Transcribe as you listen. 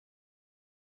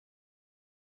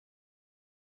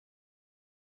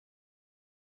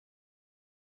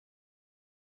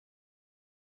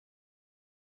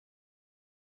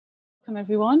welcome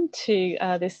everyone to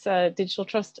this Digital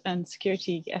Trust and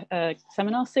Security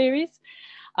seminar series.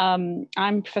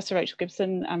 I'm Professor Rachel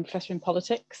Gibson. I'm Professor in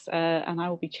Politics and I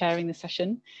will be chairing the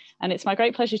session. And it's my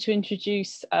great pleasure to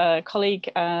introduce a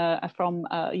colleague from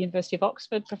University of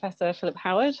Oxford, Professor Philip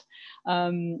Howard.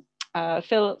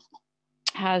 Phil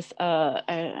has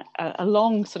a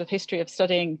long sort of history of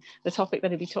studying the topic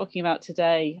that he'll be talking about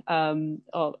today,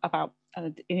 about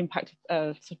the impact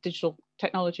of sort of digital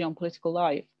technology on political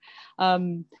life.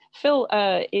 Phil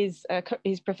is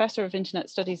Professor of Internet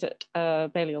Studies at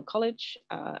Balliol College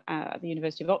at the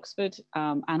University of Oxford,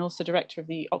 and also Director of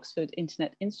the Oxford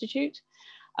Internet Institute.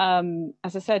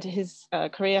 As I said, his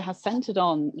career has centred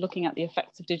on looking at the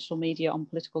effects of digital media on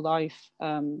political life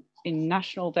in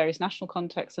various national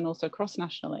contexts and also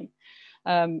cross-nationally.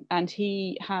 And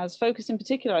he has focused in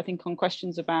particular, I think, on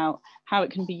questions about how it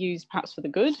can be used perhaps for the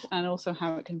good and also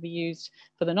how it can be used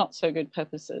for the not so good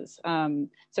purposes.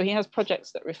 So he has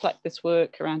projects that reflect this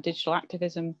work around digital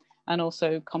activism and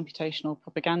also computational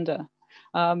propaganda.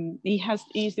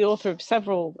 He's the author of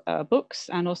several books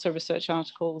and also research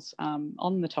articles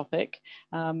on the topic,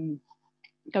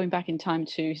 going back in time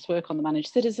to his work on the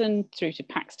Managed Citizen through to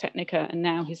Pax Technica, and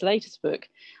now his latest book,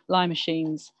 Lie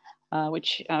Machines,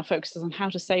 which focuses on how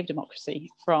to save democracy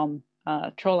from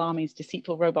troll armies,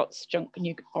 deceitful robots, junk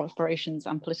nuke operations,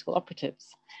 and political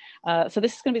operatives. So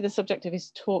this is going to be the subject of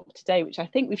his talk today, which I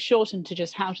think we've shortened to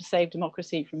just how to save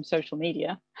democracy from social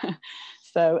media.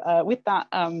 So with that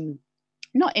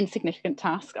not insignificant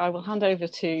task, I will hand over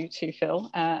to Phil,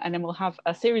 and then we'll have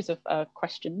a series of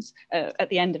questions at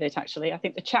the end of it. Actually, I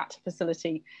think the chat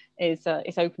facility is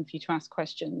open for you to ask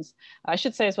questions. I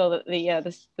should say as well that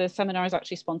the seminar is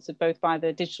actually sponsored both by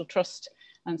the Digital Trust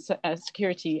and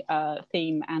Security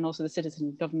theme and also the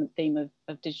Citizen Government theme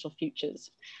of Digital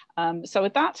Futures. So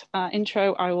with that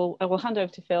intro, I will hand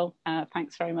over to Phil.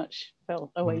 Thanks very much, Phil.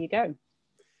 Away you go.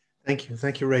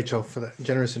 Thank you, Rachel, for that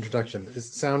generous introduction. Does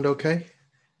it sound okay?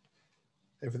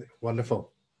 Everything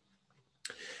wonderful.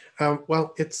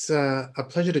 Well, it's a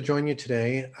pleasure to join you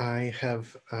today. I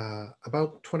have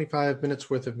about 25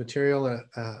 minutes worth of material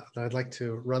that I'd like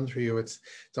to run through you. It's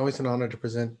always an honor to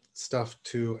present stuff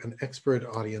to an expert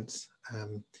audience.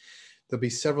 There'll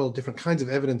be several different kinds of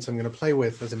evidence I'm going to play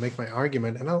with as I make my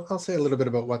argument, and I'll say a little bit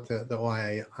about what the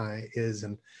OII is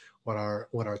and what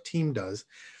our team does.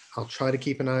 I'll try to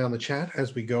keep an eye on the chat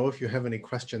as we go. If you have any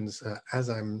questions as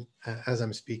I'm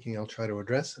speaking, I'll try to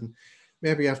address. And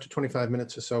maybe after 25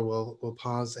 minutes or so, we'll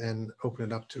pause and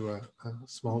open it up to a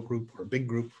small group or a big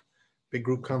group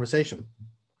conversation.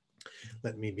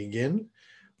 Let me begin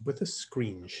with a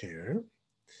screen share.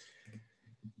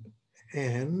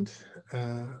 And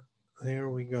there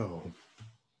we go.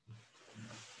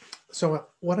 So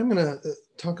what I'm going to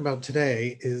talk about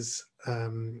today is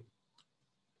I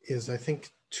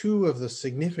think involves two of the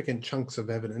significant chunks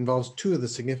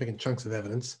of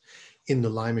evidence in the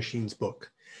Lie Machines book.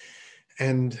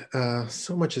 And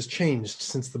so much has changed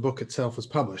since the book itself was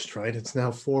published, right? It's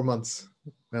now 3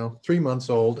 months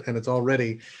old, and it's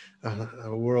already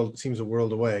seems a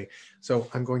world away. So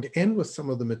I'm going to end with some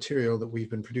of the material that we've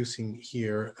been producing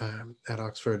here at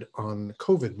Oxford on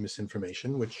COVID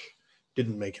misinformation, which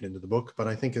didn't make it into the book, but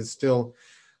I think is still,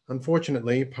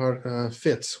 unfortunately,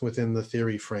 fits within the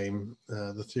theory frame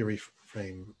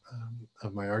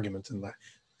of my argument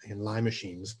in Lie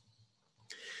Machines.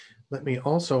 Let me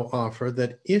also offer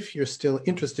that if you're still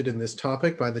interested in this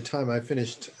topic, by the time I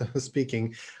finished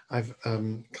speaking, I've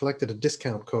collected a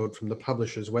discount code from the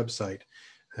publisher's website.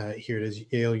 Here it is,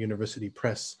 Yale University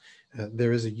Press.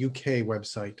 There is a UK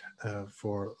website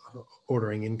for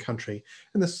ordering in country,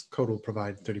 and this code will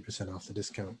provide 30% off the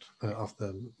discount off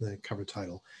the cover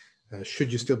title,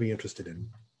 should you still be interested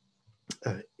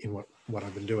in what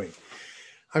I've been doing.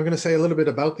 I'm going to say a little bit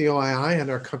about the OII and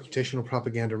our computational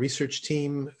propaganda research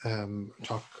team,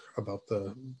 talk about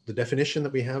the definition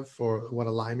that we have for what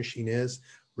a lie machine is,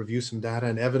 review some data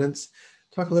and evidence,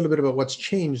 talk a little bit about what's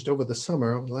changed over the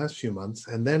summer, over the last few months,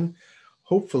 and then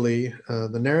hopefully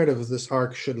the narrative of this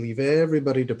arc should leave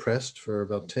everybody depressed for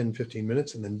about 10-15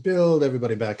 minutes and then build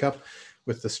everybody back up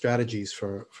with the strategies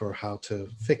for how to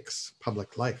fix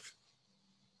public life.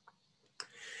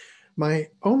 My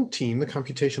own team, the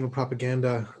Computational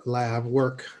Propaganda Lab,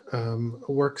 works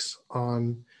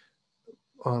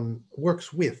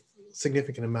with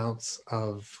significant amounts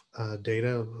of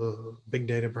data, big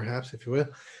data perhaps, if you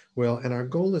will, and our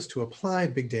goal is to apply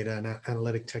big data and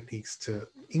analytic techniques to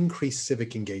increase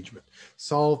civic engagement,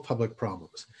 solve public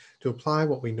problems, to apply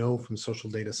what we know from social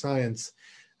data science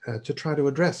to try to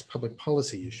address public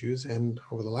policy issues. And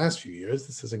over the last few years,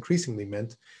 this has increasingly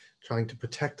meant trying to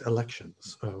protect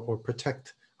elections or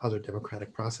protect other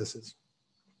democratic processes.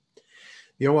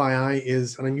 The OII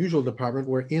is an unusual department.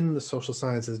 We're in the social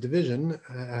sciences division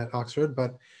at Oxford,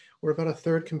 but we're about a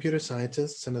third computer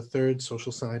scientists and a third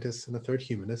social scientists and a third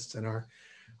humanists. And our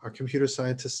computer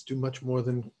scientists do much more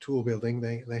than tool building.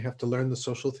 They have to learn the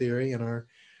social theory, and our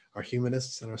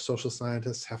humanists and our social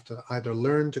scientists have to either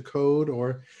learn to code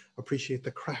or appreciate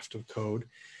the craft of code.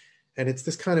 And it's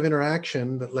this kind of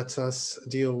interaction that lets us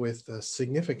deal with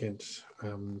significant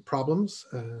problems,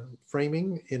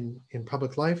 framing in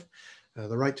public life,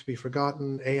 the right to be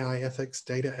forgotten, AI ethics,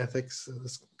 data ethics,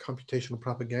 this computational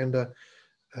propaganda.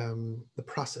 The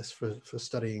process for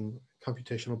studying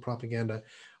computational propaganda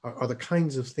are the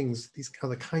kinds of things, these are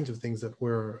the kinds of things that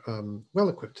we're well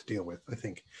equipped to deal with, I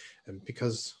think, and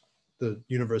because the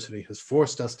university has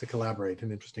forced us to collaborate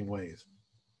in interesting ways.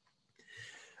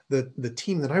 The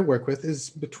team that I work with is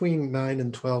between 9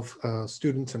 and 12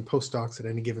 students and postdocs at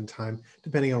any given time,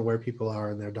 depending on where people are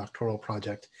in their doctoral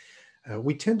project.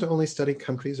 We tend to only study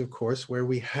countries, of course, where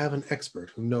we have an expert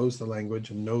who knows the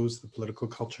language and knows the political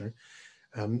culture.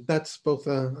 That's both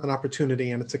an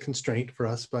opportunity and it's a constraint for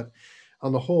us, but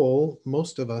on the whole,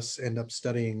 most of us end up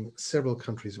studying several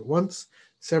countries at once.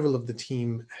 Several of the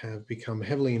team have become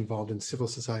heavily involved in civil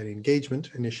society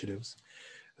engagement initiatives.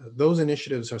 Those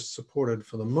initiatives are supported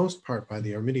for the most part by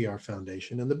the Armidiar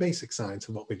Foundation, and the basic science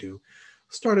of what we do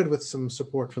started with some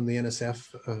support from the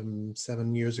NSF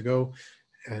 7 years ago,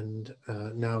 and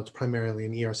now it's primarily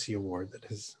an ERC award that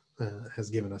has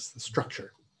given us the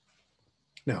structure.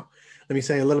 Now, let me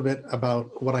say a little bit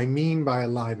about what I mean by a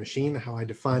lie machine, how I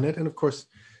define it, and of course,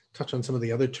 touch on some of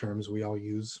the other terms we all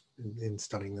use in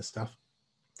studying this stuff.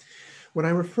 When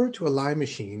I refer to a lie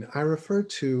machine, I refer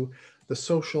to the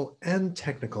social and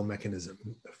technical mechanism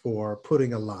for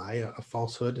putting a lie, a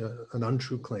falsehood, an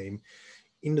untrue claim,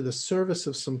 into the service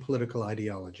of some political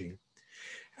ideology.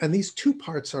 And these two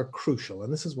parts are crucial,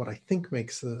 and this is what I think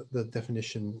makes the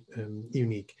definition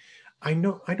unique. I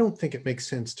don't think it makes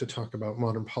sense to talk about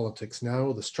modern politics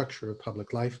now, the structure of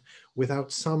public life,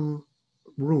 without some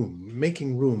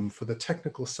making room for the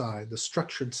technical side, the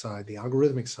structured side, the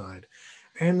algorithmic side,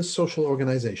 and social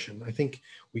organization. I think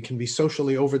we can be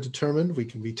socially overdetermined, we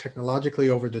can be technologically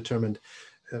overdetermined.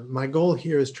 My goal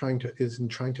here is in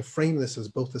trying to frame this as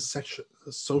both a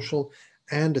social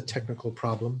and a technical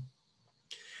problem.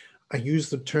 I use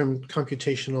the term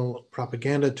computational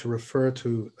propaganda to refer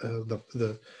to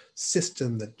the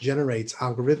system that generates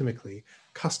algorithmically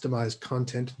customized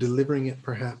content, delivering it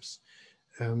perhaps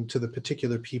to the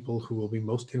particular people who will be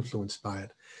most influenced by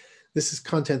it. This is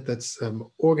content that's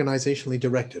organizationally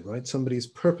directed, right? Somebody's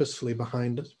purposefully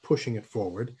behind it, pushing it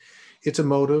forward. It's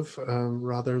emotive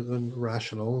rather than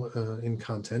rational in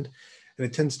content, and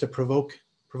it tends to provoke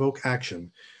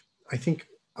action. I think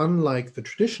unlike the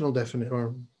traditional definition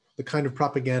or the kind of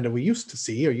propaganda we used to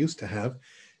see or used to have,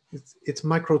 it's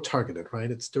micro-targeted,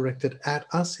 right? It's directed at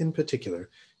us in particular.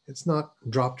 It's not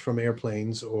dropped from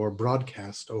airplanes or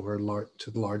broadcast over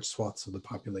to large swaths of the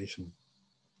population.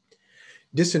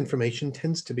 Disinformation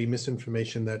tends to be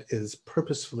misinformation that is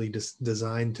purposefully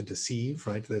designed to deceive,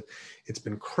 right? That it's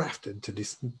been crafted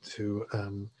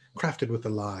crafted with a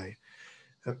lie.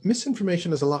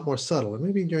 Misinformation is a lot more subtle, and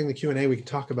maybe during the Q&A we can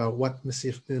talk about what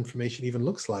misinformation even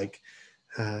looks like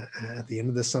at the end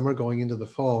of the summer, going into the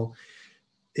fall.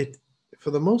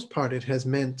 For the most part, it has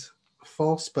meant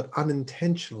false but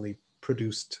unintentionally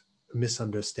produced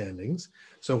misunderstandings.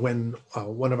 So when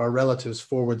one of our relatives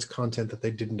forwards content that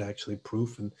they didn't actually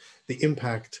proof, and the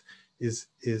impact is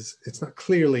it's not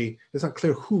clear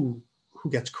who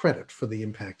gets credit for the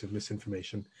impact of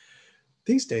misinformation.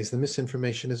 These days, the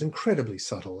misinformation is incredibly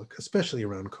subtle, especially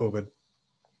around COVID.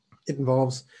 It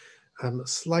involves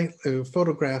slight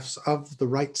photographs of the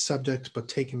right subject, but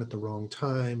taken at the wrong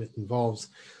time. It involves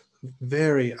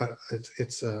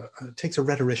it takes a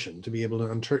rhetorician to be able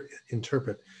to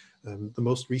interpret the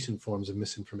most recent forms of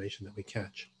misinformation that we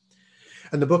catch.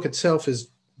 And the book itself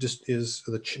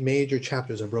the major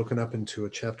chapters are broken up into a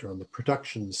chapter on the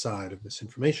production side of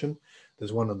misinformation.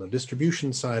 There's one on the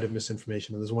distribution side of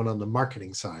misinformation, and there's one on the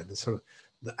marketing side, the sort of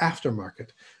the aftermarket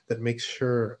that makes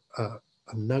sure a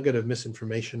nugget of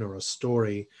misinformation or a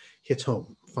story hits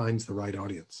home, finds the right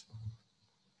audience.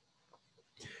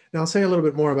 Now I'll say a little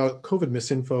bit more about COVID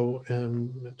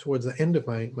misinfo towards the end of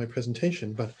my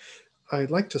presentation, but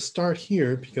I'd like to start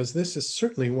here because this is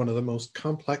certainly one of the most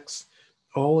complex,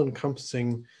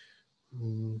 all-encompassing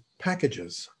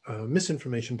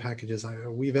misinformation packages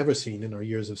we've ever seen in our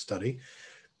years of study.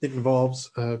 It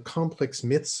involves complex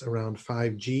myths around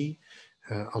 5G,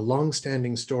 a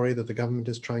long-standing story that the government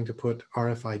is trying to put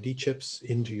RFID chips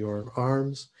into your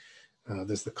arms,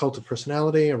 There's the cult of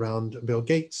personality around Bill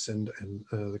Gates and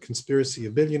the conspiracy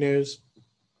of billionaires.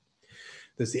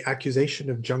 There's the accusation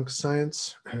of junk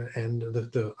science and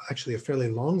actually a fairly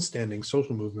long-standing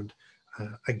social movement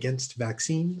against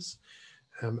vaccines.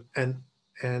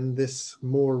 And this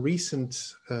more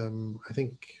recent, I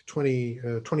think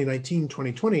 2019,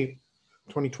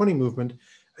 2020 movement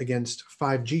against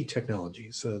 5G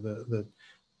technologies, the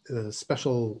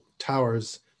special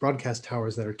towers, broadcast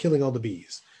towers that are killing all the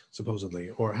bees, supposedly,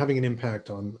 or having an impact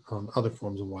on other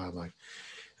forms of wildlife.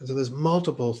 And so there's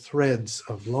multiple threads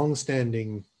of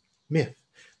long-standing myth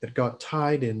that got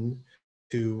tied in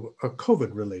to a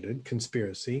COVID-related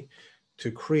conspiracy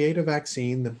to create a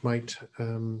vaccine that might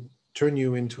turn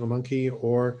you into a monkey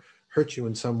or hurt you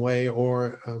in some way,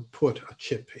 or put a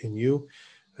chip in you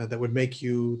that would make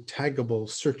you taggable,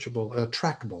 searchable,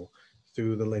 trackable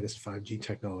through the latest 5G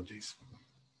technologies.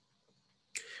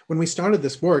 When we started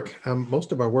this work,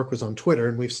 most of our work was on Twitter,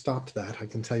 and we've stopped that. I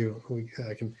can tell you, we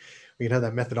can have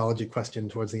that methodology question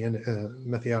towards the end,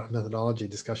 methodology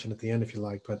discussion at the end if you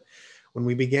like. But when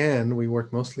we began, we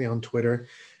worked mostly on Twitter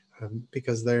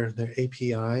because their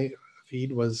API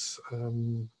feed was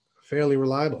fairly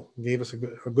reliable, gave us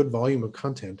a good volume of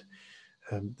content.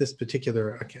 This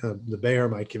particular, the bear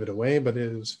might give it away, but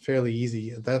it was fairly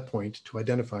easy at that point to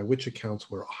identify which accounts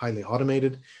were highly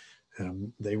automated.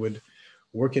 They would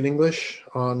work in English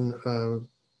on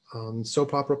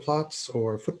soap opera plots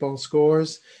or football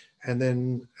scores, and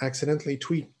then accidentally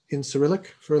tweet in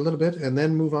Cyrillic for a little bit, and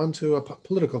then move on to a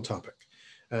political topic.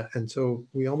 And so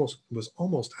was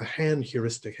almost a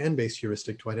hand-based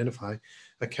heuristic to identify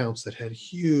accounts that had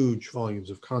huge volumes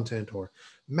of content or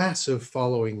massive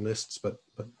following lists, but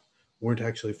weren't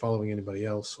actually following anybody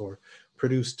else, or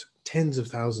produced tens of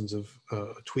thousands of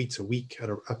tweets a week at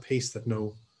a pace that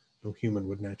no human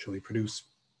would naturally produce.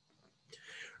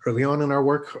 Early on in our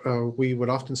work, we would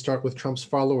often start with Trump's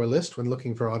follower list when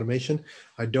looking for automation.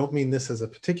 I don't mean this as a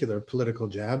particular political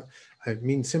jab. I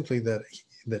mean simply that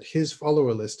his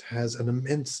follower list has an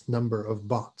immense number of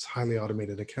bots, highly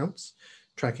automated accounts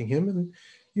tracking him. And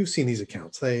you've seen these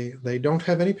accounts. They don't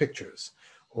have any pictures,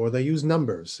 or they use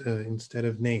numbers instead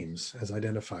of names as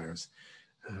identifiers,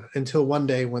 until one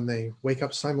day when they wake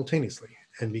up simultaneously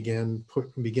and begin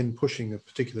pushing a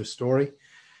particular story.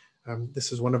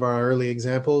 This is one of our early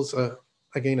examples.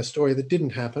 Again, a story that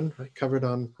didn't happen, right? Covered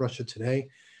on Russia Today.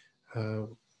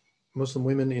 Muslim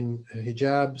women in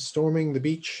hijab storming the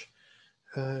beach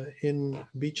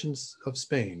beaches of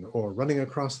Spain, or running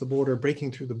across the border,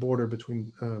 breaking through the border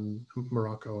between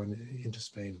Morocco and into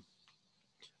Spain.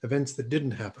 Events that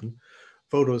didn't happen,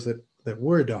 photos that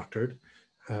were doctored,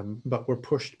 but were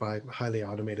pushed by highly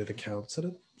automated accounts at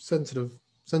a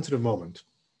sensitive moment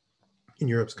in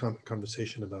Europe's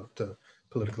conversation about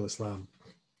political Islam.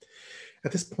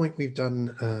 At this point, we've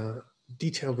done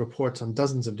detailed reports on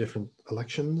dozens of different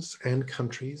elections and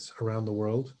countries around the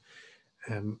world.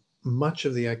 Much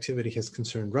of the activity has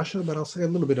concerned Russia, but I'll say a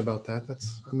little bit about that.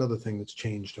 That's another thing that's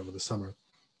changed over the summer.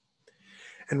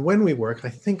 And when we work, I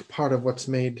think part of what's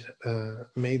made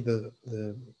the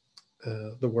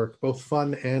work both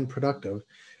fun and productive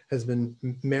has been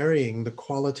marrying the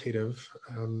qualitative,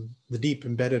 the deep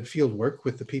embedded field work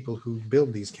with the people who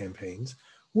build these campaigns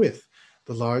with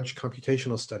the large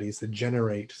computational studies that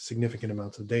generate significant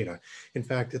amounts of data. In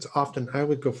fact, it's often, I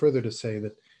would go further to say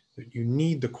that you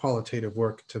need the qualitative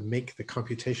work to make the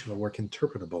computational work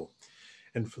interpretable.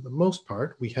 And for the most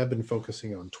part, we have been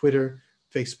focusing on Twitter,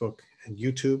 Facebook, and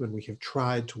YouTube, and we have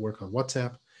tried to work on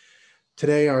WhatsApp.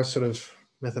 Today, our sort of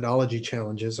methodology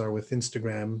challenges are with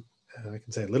Instagram. I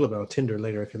can say a little about Tinder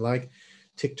later if you like.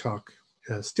 TikTok,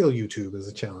 still YouTube is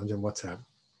a challenge, and WhatsApp.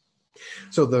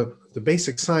 So the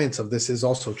basic science of this is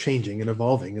also changing and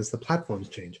evolving as the platforms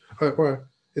change, or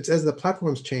it's as the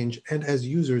platforms change and as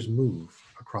users move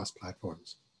across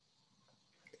platforms.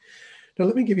 Now,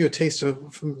 let me give you a taste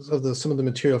of some of the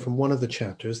material from one of the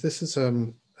chapters. This is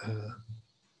an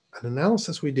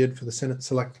analysis we did for the Senate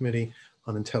Select Committee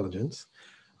on Intelligence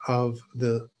of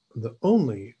the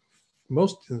only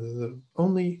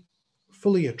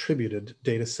fully attributed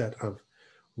data set of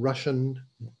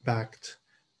Russian-backed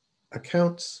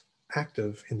accounts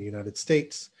active in the United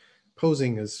States,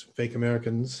 posing as fake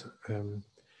Americans,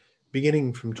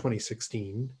 beginning from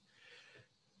 2016,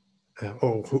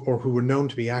 or who were known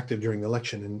to be active during the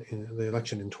election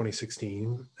in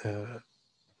 2016.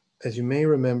 As you may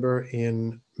remember,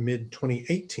 in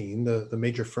mid-2018, the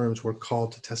major firms were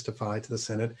called to testify to the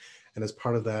Senate, and as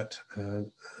part of that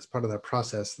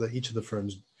process, each of the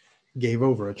firms gave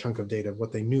over a chunk of data of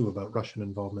what they knew about Russian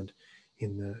involvement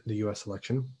in the U.S.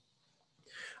 election.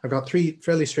 I've got three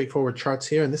fairly straightforward charts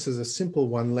here, and this is a simple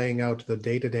one laying out the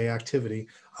day-to-day activity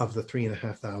of the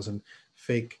 3,500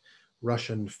 fake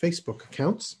Russian Facebook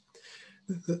accounts.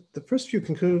 The first few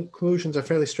conclusions are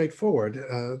fairly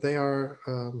straightforward. They are,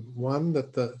 one,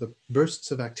 that the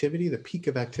bursts of activity, the peak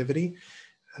of activity,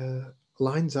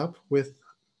 lines up with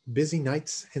busy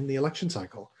nights in the election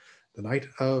cycle. The night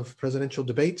of presidential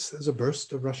debates, there's a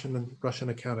burst of Russian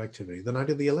account activity. The night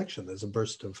of the election, there's a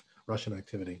burst of Russian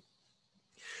activity.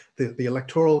 The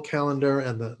electoral calendar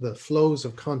and the flows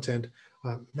of content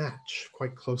match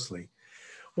quite closely.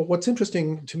 Well, what's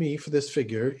interesting to me for this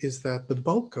figure is that the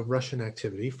bulk of Russian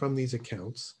activity from these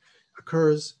accounts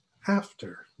occurs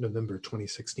after November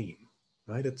 2016,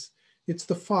 right? It's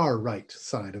the far right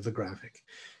side of the graphic.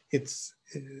 It's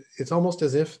almost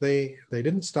as if they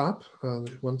didn't stop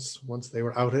once they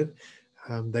were outed.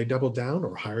 They doubled down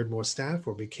or hired more staff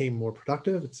or became more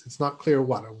productive. It's not clear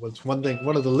what. It's one thing.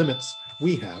 One of the limits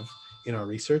we have in our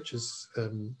research is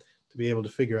to be able to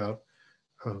figure out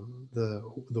the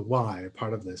why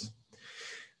part of this.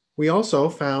 We also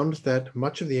found that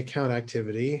much of the account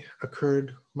activity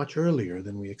occurred much earlier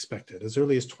than we expected, as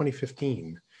early as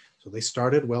 2015. So they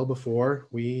started well before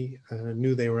we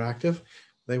knew they were active.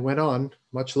 They went on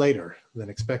much later than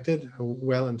expected,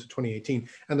 well into 2018.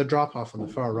 And the drop off on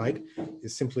the far right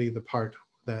is simply the part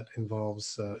that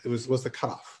involves, it was the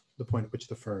cutoff, the point at which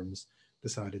the firms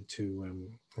decided to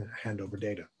hand over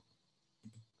data.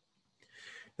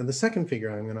 And the second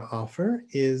figure I'm going to offer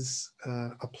is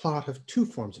a plot of two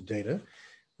forms of data.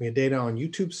 We had data on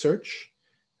YouTube search,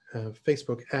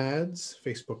 Facebook ads,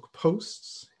 Facebook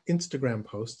posts, Instagram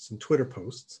posts, and Twitter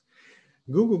posts.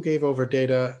 Google gave over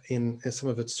data in some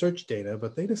of its search data,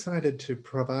 but they decided to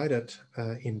provide it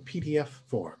in PDF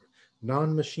form,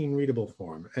 non-machine readable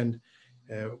form. And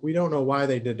we don't know why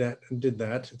they did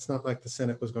that. It's not like the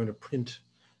Senate was going to print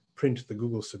the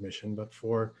Google submission, but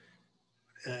for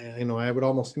I would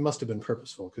almost, it must have been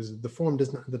purposeful because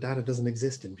the data doesn't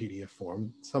exist in PDF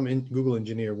form. Some Google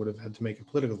engineer would have had to make a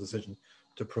political decision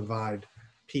to provide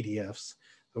PDFs.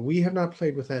 But we have not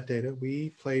played with that data.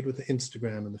 We played with the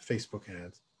Instagram and the Facebook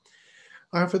ads.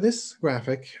 I offer this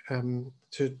graphic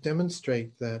to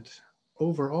demonstrate that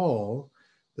overall,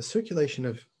 the circulation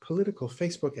of political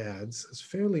Facebook ads is a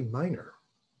fairly minor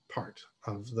part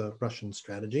of the Russian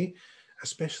strategy,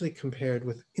 especially compared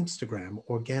with Instagram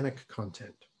organic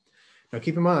content. Now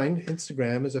keep in mind,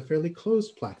 Instagram is a fairly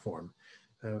closed platform.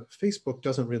 Facebook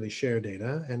doesn't really share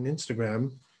data, and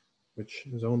Instagram, which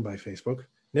is owned by Facebook,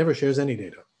 never shares any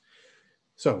data.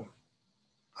 So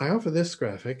I offer this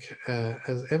graphic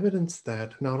as evidence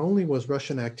that not only was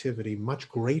Russian activity much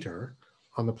greater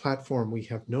on the platform we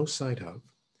have no sight of,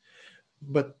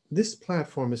 but this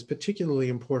platform is particularly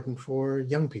important for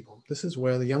young people. This is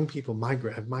where the young people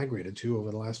have migrated to over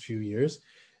the last few years.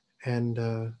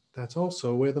 And that's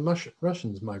also where the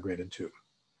Russians migrated to.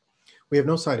 We have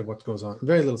no sight of what goes on,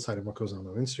 very little sight of what goes on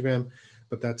Instagram,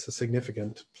 but that's a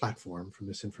significant platform for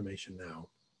misinformation now.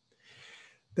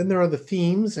 Then there are the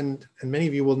themes, and many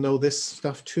of you will know this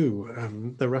stuff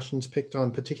too. The Russians picked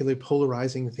on particularly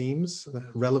polarizing themes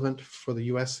relevant for the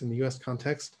US in the US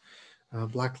context.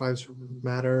 Black Lives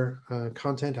Matter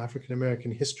content,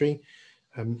 African-American history,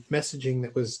 messaging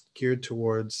that was geared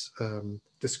towards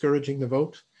discouraging the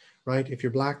vote, right? If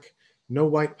you're Black, no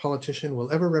white politician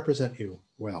will ever represent you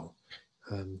well.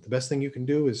 The best thing you can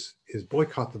do is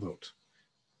boycott the vote.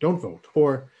 Don't vote.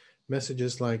 Or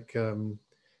messages like,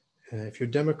 if you're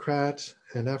Democrat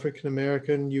and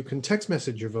African-American, you can text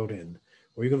message your vote in,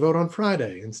 or you can vote on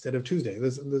Friday instead of Tuesday.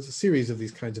 There's a series of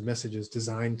these kinds of messages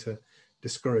designed to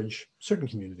discourage certain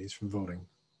communities from voting.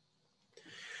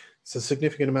 It's a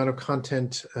significant amount of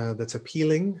content that's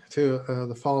appealing to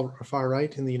the far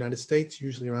right in the United States,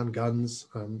 usually around guns,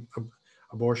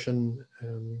 abortion,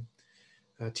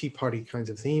 Tea Party kinds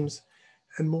of themes.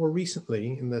 And more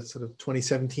recently, in the sort of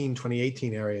 2017,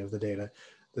 2018 area of the data,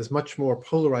 there's much more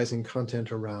polarizing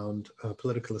content around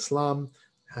political Islam,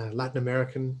 Latin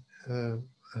American,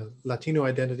 Latino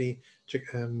identity,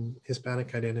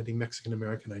 Hispanic identity, Mexican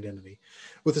American identity,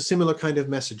 with a similar kind of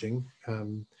messaging.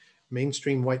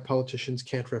 Mainstream white politicians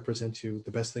can't represent you.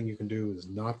 The best thing you can do is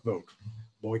not vote,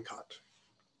 boycott.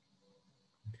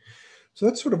 So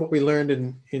that's sort of what we learned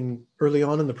in early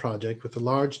on in the project with the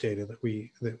large data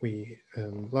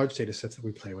large data sets that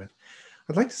we play with.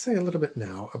 I'd like to say a little bit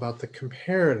now about the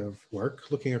comparative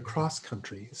work looking across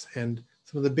countries and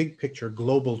some of the big picture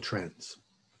global trends.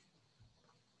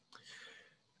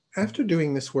 After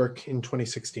doing this work in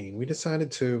 2016, we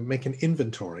decided to make an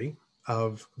inventory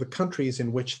of the countries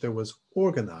in which there was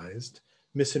organized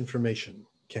misinformation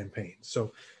campaigns.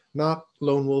 So not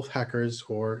lone wolf hackers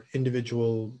or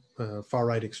individual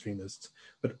far-right extremists,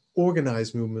 but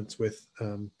organized movements with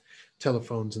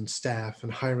telephones and staff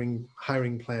and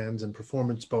hiring plans and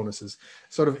performance bonuses,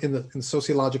 sort of in the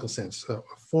sociological sense,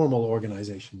 formal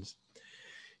organizations.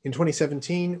 In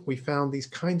 2017, we found these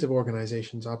kinds of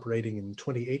organizations operating in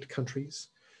 28 countries.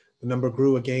 The number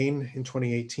grew again in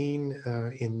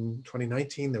 2018. In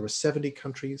 2019, there were 70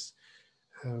 countries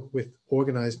with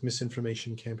organized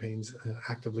misinformation campaigns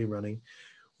actively running.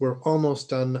 We're almost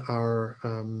done our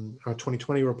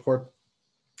 2020 report,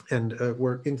 and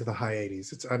we're into the high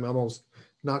 80s. I'm almost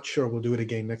not sure we'll do it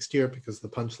again next year because the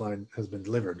punchline has been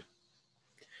delivered.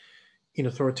 In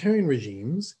authoritarian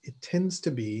regimes, it tends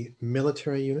to be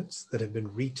military units that have been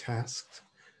retasked,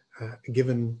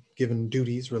 given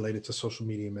duties related to social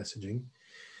media messaging.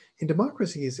 In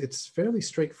democracies, it's fairly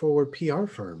straightforward PR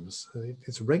firms.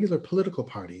 It's regular political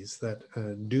parties that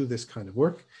do this kind of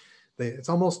work. It's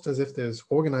almost as if there's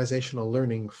organizational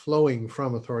learning flowing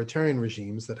from authoritarian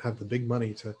regimes that have the big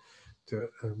money to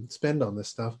spend on this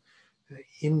stuff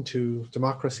into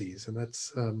democracies, and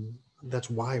that's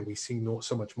why we see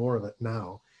so much more of it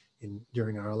now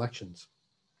during our elections.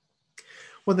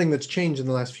 One thing that's changed in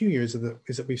the last few years is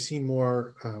that we've seen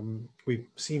more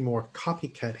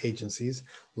copycat agencies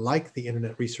like the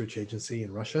Internet Research Agency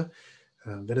in Russia.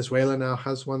 Venezuela now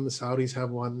has one, the Saudis have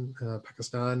one,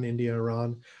 Pakistan, India,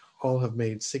 Iran, all have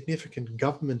made significant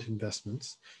government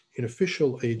investments in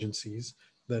official agencies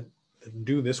that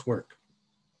do this work.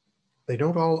 They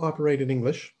don't all operate in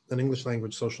English, an English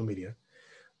language social media,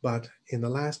 but in the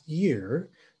last year,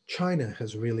 China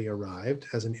has really arrived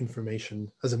as a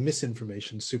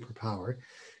misinformation superpower.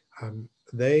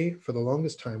 They, for the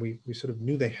longest time, we sort of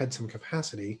knew they had some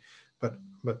capacity, but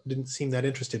didn't seem that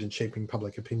interested in shaping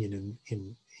public opinion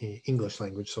in English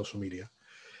language social media.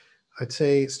 I'd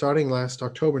say starting last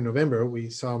October, November, we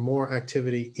saw more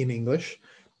activity in English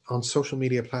on social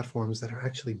media platforms that are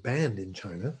actually banned in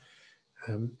China.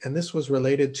 And this was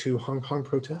related to Hong Kong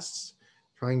protests,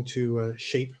 trying to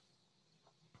shape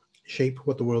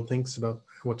what the world thinks about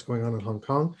what's going on in Hong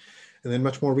Kong. And then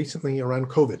much more recently around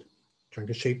COVID, trying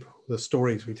to shape the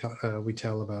stories we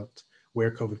tell about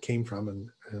where COVID came from and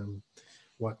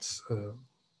what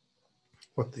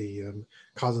the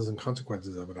causes and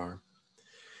consequences of it are.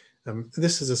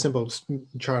 This is a simple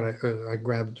chart I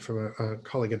grabbed from a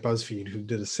colleague at BuzzFeed who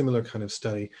did a similar kind of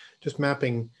study, just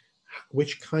mapping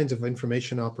which kinds of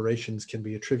information operations can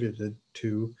be attributed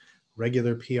to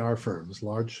regular PR firms,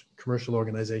 large commercial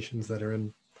organizations that are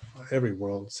in every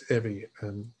global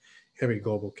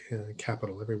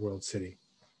capital, every world city.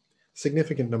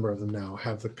 Significant number of them now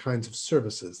have the kinds of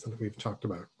services that we've talked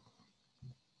about.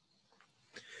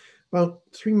 About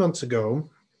 3 months ago,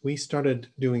 we started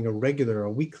doing a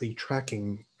weekly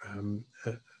tracking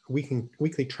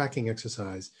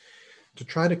exercise to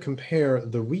try to compare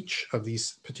the reach of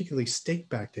these particularly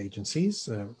state-backed agencies,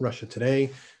 Russia Today,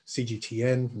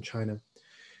 CGTN from China,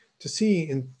 to see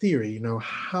in theory,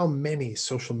 how many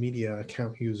social media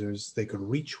account users they could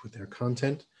reach with their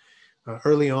content.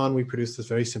 Early on, we produced this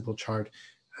very simple chart,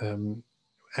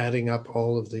 adding up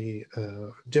all of the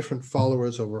different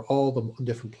followers over all the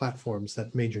different platforms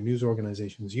that major news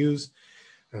organizations use.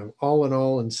 All in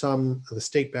all, in some of the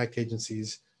state-backed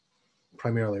agencies,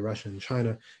 primarily Russia and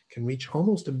China, can reach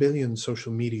almost 1 billion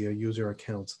social media user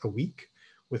accounts a week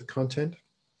with content.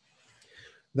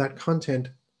 That content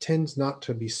tends not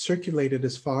to be circulated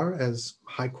as far as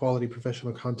high-quality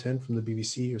professional content from the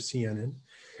BBC or CNN,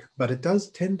 but it does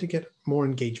tend to get more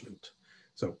engagement.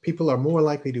 So people are more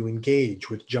likely to engage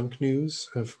with junk news.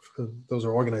 Those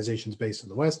are organizations based in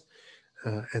the West,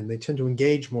 and they tend to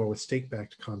engage more with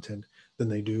state-backed content than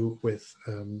they do with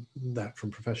that from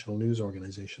professional news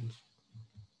organizations.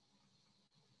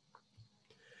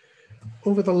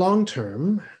 Over the long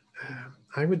term,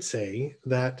 I would say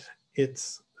that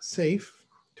it's safe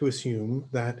to assume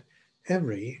that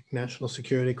every national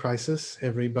security crisis,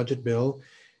 every budget bill,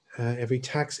 every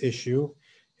tax issue,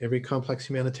 every complex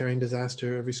humanitarian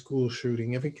disaster, every school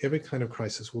shooting, every kind of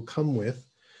crisis will come with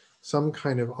some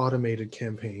kind of automated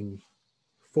campaign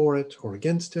for it or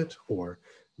against it, or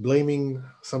blaming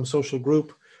some social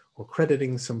group or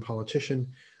crediting some politician.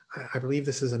 I believe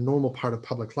this is a normal part of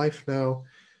public life now.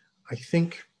 I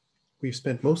think we've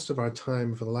spent most of our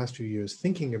time for the last few years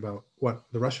thinking about what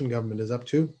the Russian government is up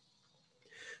to.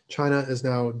 China has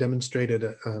now demonstrated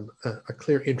a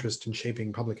clear interest in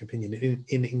shaping public opinion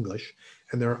in English,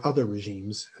 and there are other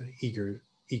regimes eager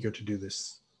to do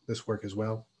this work as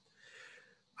well.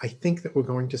 I think that we're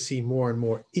going to see more and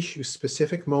more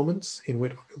issue-specific moments in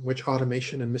which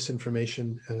automation and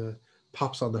misinformation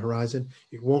pops on the horizon.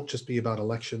 It won't just be about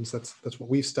elections. That's what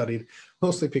we've studied,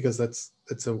 mostly because that's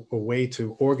a way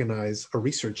to organize a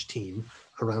research team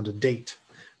around a date,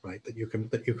 right? That you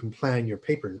can plan your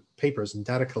papers and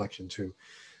data collection to.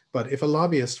 But if a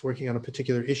lobbyist working on a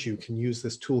particular issue can use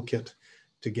this toolkit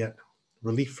to get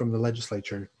relief from the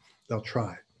legislature, they'll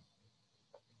try.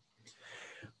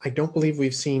 I don't believe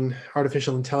we've seen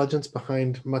artificial intelligence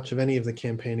behind much of any of the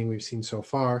campaigning we've seen so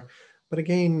far. But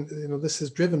again, this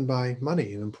is driven by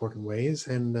money in important ways.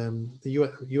 And the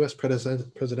US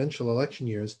presidential election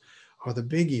years are the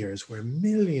big years where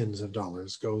millions of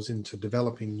dollars goes into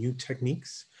developing new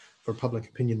techniques for public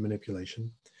opinion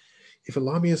manipulation. If a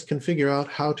lobbyist can figure out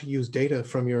how to use data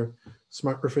from your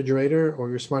smart refrigerator or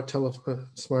your smart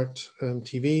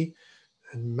TV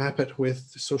and map it with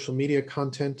social media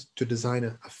content to design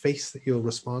a face that you'll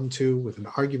respond to with an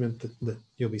argument that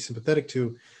you'll be sympathetic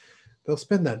to, they'll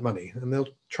spend that money and they'll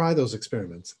try those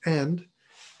experiments, and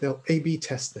they'll A/B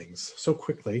test things so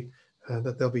quickly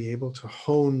that they'll be able to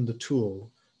hone the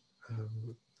tool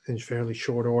in fairly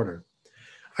short order.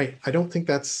 I don't think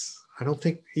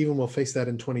even we'll face that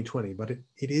in 2020, but it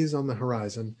is on the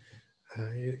horizon.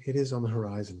 It is on the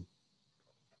horizon.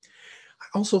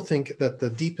 I also think that the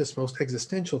deepest, most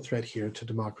existential threat here to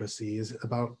democracy is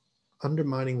about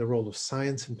undermining the role of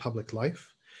science in public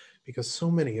life, because so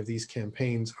many of these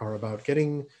campaigns are about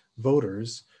getting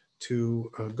voters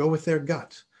to go with their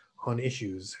gut on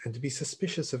issues and to be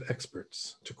suspicious of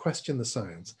experts, to question the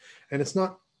science. And it's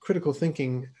not critical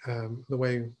thinking the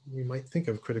way we might think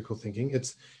of critical thinking.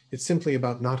 It's simply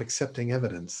about not accepting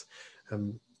evidence.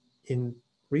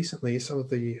 Recently, some of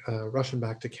the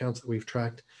Russian-backed accounts that we've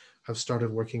tracked have started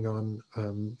working on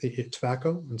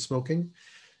tobacco and smoking.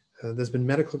 There's been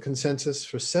medical consensus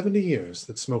for 70 years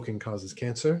that smoking causes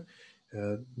cancer.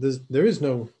 You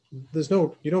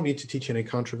don't need to teach any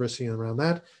controversy around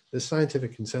that. There's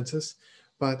scientific consensus,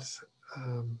 but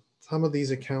some of these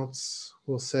accounts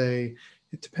will say,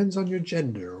 it depends on your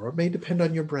gender, or it may depend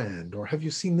on your brand, or have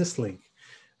you seen this link?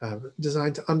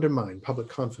 Designed to undermine public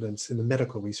confidence in the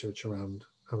medical research around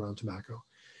tobacco.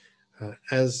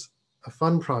 As a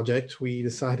fun project, we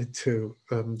decided to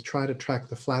try to track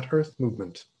the flat earth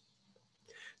movement,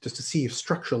 just to see if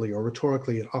structurally or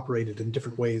rhetorically it operated in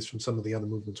different ways from some of the other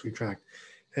movements we tracked.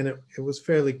 And it was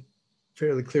fairly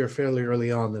clear fairly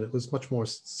early on that it was much more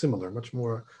similar, much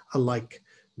more alike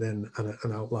than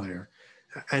an outlier.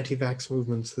 Anti-vax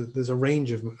movements, there's a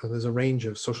range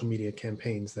of social media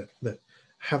campaigns that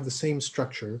have the same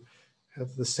structure,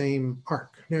 have the same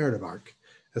narrative arc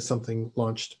as something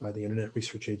launched by the Internet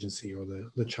Research Agency or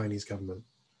the Chinese government.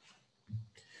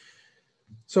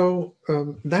 So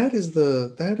that is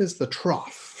the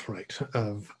trough, right,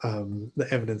 of the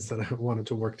evidence that I wanted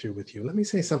to work through with you. Let me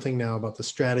say something now about the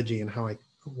strategy and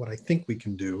what I think we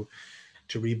can do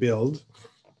to rebuild.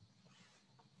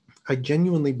 I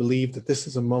genuinely believe that this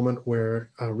is a moment where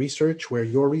your research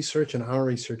and our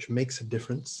research makes a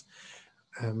difference,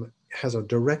 has a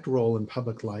direct role in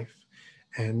public life,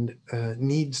 and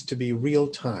needs to be real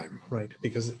time, right?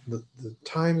 Because the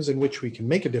times in which we can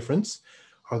make a difference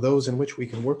are those in which we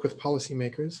can work with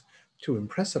policymakers to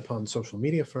impress upon social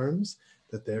media firms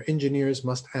that their engineers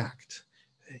must act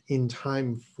in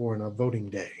time for a voting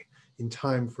day, in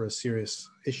time for a serious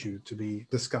issue to be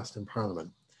discussed in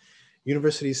Parliament.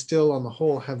 Universities still, on the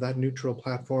whole, have that neutral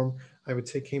platform. I would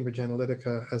say Cambridge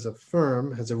Analytica as a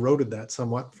firm has eroded that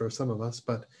somewhat for some of us,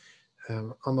 but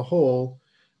on the whole,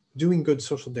 doing good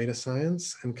social data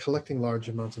science and collecting large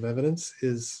amounts of evidence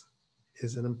is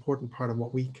an important part of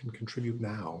what we can contribute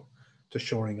now to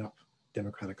shoring up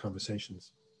democratic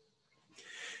conversations.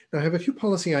 Now, I have a few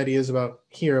policy ideas about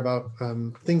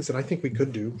things that I think we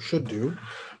should do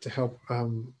to help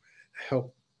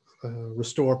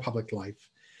restore public life.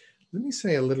 Let me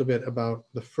say a little bit about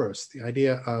the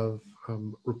idea of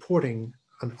reporting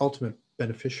an ultimate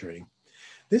beneficiary.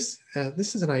 This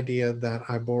is an idea that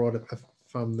I borrowed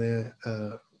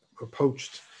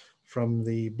poached from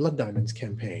the Blood Diamonds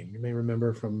campaign. You may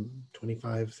remember from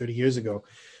 25, 30 years ago.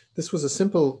 This was a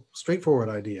simple, straightforward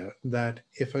idea that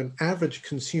if an average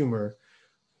consumer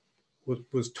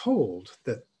was told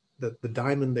that the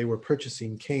diamond they were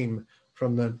purchasing came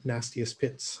from the nastiest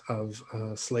pits of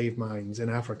slave mines in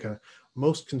Africa,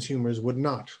 most consumers would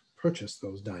not purchase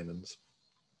those diamonds.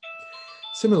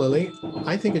 Similarly,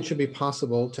 I think it should be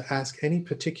possible to ask any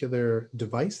particular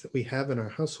device that we have in our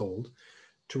household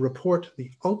to report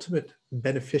the ultimate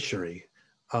beneficiary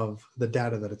of the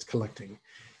data that it's collecting.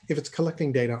 If it's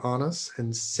collecting data on us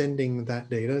and sending that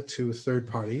data to third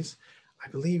parties, I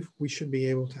believe we should be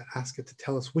able to ask it to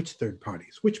tell us which third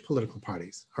parties, which political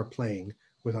parties are playing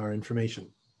with our information.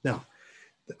 Now,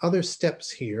 The other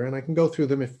steps here, and I can go through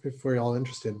them if we're all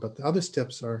interested, but the other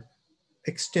steps are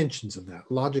extensions of that,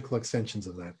 logical extensions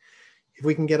of that. If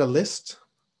we can get a list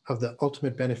of the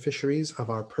ultimate beneficiaries of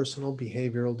our personal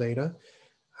behavioral data,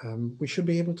 we should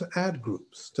be able to add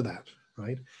groups to that,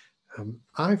 right?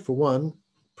 I, for one,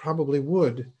 probably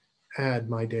would add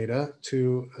my data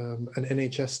to an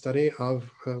NHS study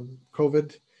of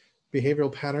COVID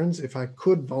behavioral patterns. If I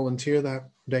could volunteer that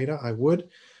data, I would,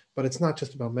 but it's not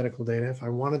just about medical data. If I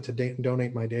wanted to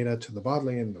donate my data to the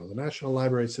Bodleian or the National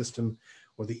Library System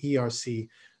or the ERC,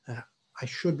 I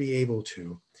should be able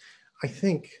to. I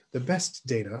think the best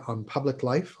data on public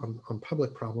life, on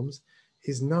public problems,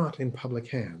 is not in public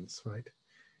hands, right?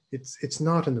 It's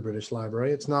not in the British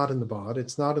Library, it's not in the BOD,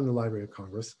 it's not in the Library of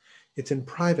Congress, it's in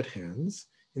private hands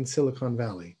in Silicon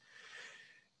Valley.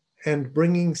 And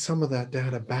bringing some of that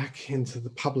data back into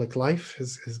the public life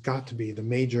has got to be the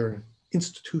major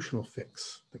institutional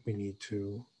fix that we need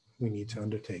to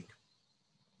undertake.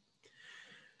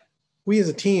 We as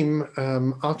a team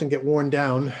often get worn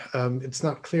down. It's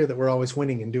not clear that we're always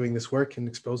winning in doing this work and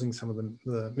exposing some of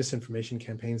the misinformation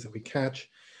campaigns that we catch.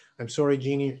 I'm sorry,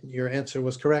 Jeannie, your answer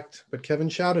was correct, but Kevin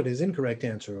shouted his incorrect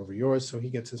answer over yours, so he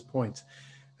gets his points.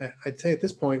 I'd say at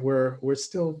this point, we're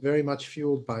still very much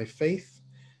fueled by faith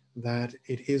that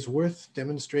it is worth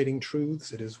demonstrating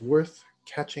truths, it is worth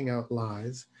catching out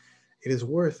lies, it is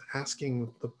worth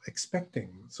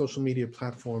expecting social media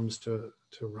platforms to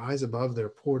rise above their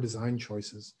poor design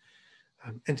choices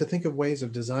and to think of ways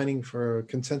of designing for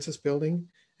consensus building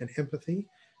and empathy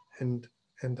and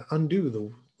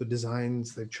undo the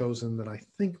designs they've chosen that I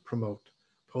think promote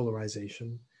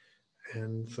polarization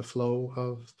and the flow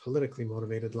of politically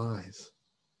motivated lies.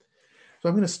 So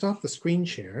I'm going to stop the screen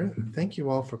share. Thank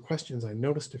you all for questions. I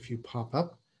noticed a few pop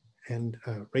up. And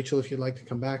Rachel, if you'd like to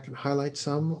come back and highlight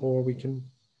some, or we can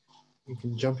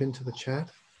jump into the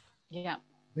chat. Yeah.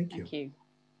 Thank you.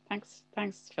 Thanks,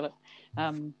 Philip.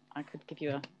 I could give you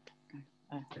a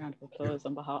round of applause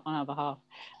on our behalf.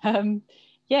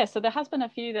 Yeah, so there has been a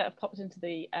few that have popped into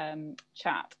the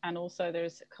chat, and also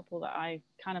there's a couple that I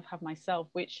kind of have myself,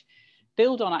 which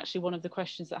build on actually one of the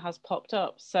questions that has popped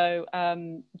up. So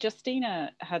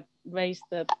Justina had raised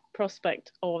the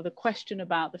prospect or the question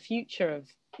about the future of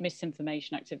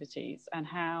misinformation activities and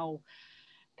how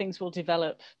things will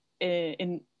develop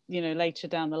in later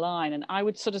down the line. And I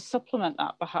would sort of supplement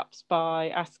that perhaps by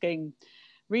asking,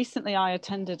 recently I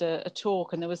attended a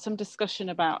talk and there was some discussion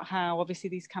about how obviously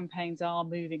these campaigns are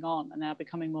moving on and they're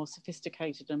becoming more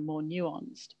sophisticated and more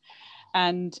nuanced.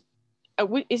 And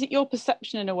is it your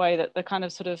perception in a way that the kind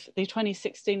of sort of the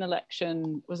 2016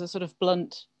 election was a sort of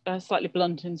slightly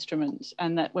blunt instrument,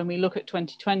 and that when we look at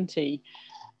 2020,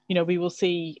 we will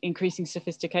see increasing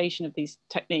sophistication of these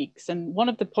techniques? And one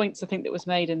of the points I think that was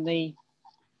made in the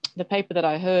paper that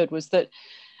I heard was that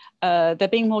they're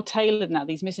being more tailored now.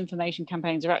 These misinformation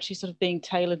campaigns are actually sort of being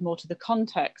tailored more to the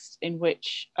context in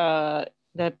which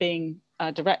they're being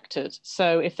directed.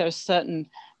 So if there's certain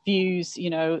views,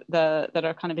 that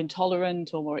are kind of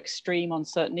intolerant or more extreme on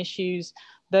certain issues,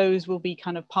 those will be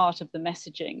kind of part of the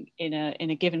messaging in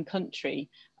a given country,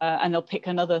 and they'll pick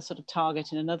another sort of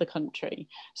target in another country.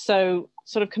 So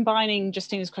sort of combining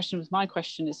Justina's question with my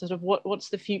question is sort of what's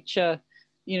the future,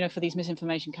 for these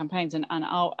misinformation campaigns, and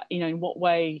are, in what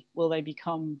way will they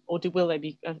become, or will they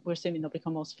be? We're assuming they'll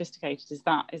become more sophisticated. Is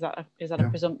that a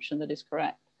presumption that is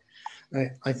correct?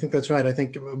 I think that's right. I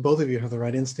think both of you have the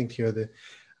right instinct here.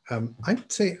 I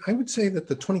would say that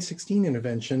the 2016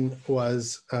 intervention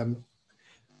was, I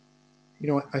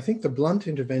think the blunt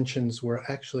interventions were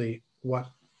actually what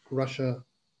Russia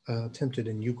attempted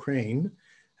in Ukraine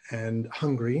and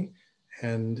Hungary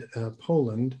and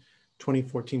Poland,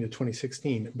 2014 to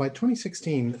 2016. By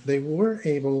 2016, they were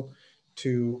able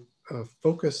to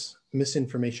focus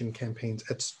misinformation campaigns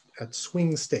at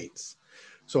swing states.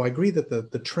 So I agree that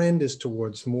the trend is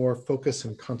towards more focus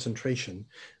and concentration.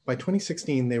 By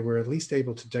 2016, they were at least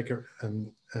able to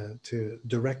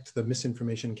direct the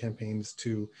misinformation campaigns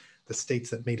to the states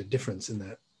that made a difference in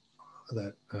that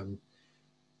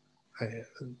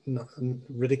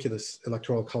ridiculous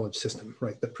electoral college system,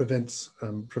 right? That prevents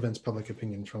public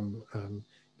opinion from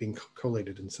being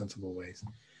collated in sensible ways.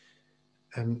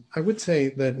 And I would say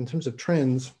that in terms of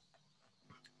trends,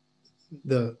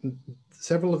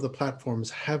 several of the platforms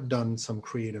have done some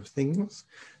creative things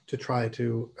to try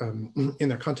to, in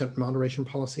their content moderation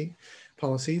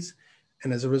policies.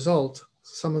 And as a result,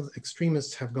 some of the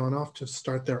extremists have gone off to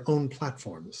start their own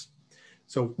platforms.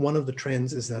 So one of the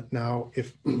trends is that now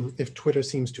if Twitter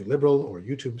seems too liberal or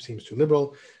YouTube seems too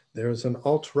liberal, there's an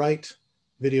alt-right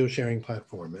video sharing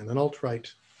platform and an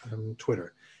alt-right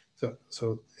Twitter.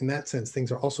 So in that sense,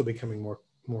 things are also becoming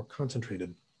more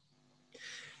concentrated.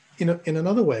 In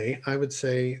another way, I would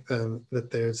say that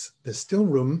there's still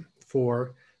room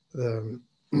for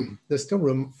there's still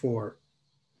room for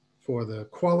the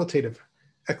qualitative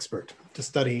expert to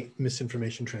study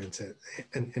misinformation trends,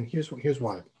 and here's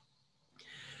why.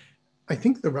 I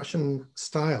think the Russian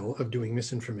style of doing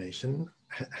misinformation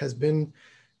has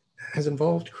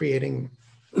involved creating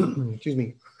excuse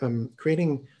me,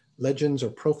 creating legends or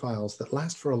profiles that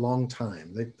last for a long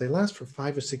time. They last for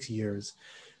 5 or 6 years.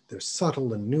 They're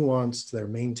subtle and nuanced. They're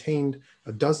maintained.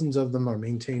 Dozens of them are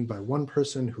maintained by one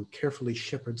person who carefully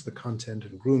shepherds the content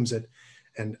and grooms it.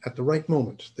 And at the right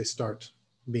moment, they start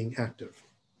being active.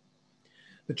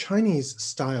 The Chinese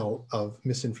style of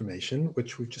misinformation,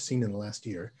 which we've just seen in the last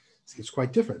year, is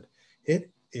quite different. It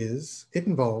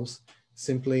involves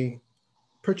simply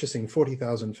purchasing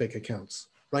 40,000 fake accounts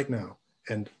right now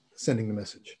and sending the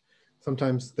message.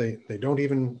 Sometimes they don't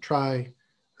even try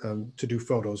to do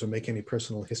photos or make any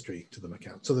personal history to the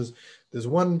account. So there's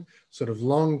one sort of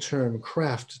long-term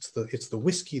craft. It's the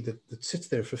whiskey that sits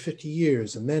there for 50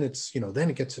 years, and then then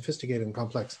it gets sophisticated and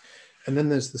complex. And then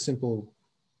there's the simple,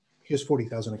 here's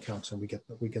 40,000 accounts and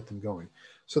we get them going.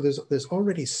 So there's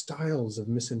already styles of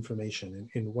misinformation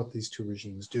in what these two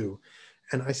regimes do.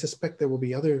 And I suspect there will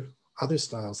be other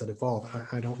styles that evolve.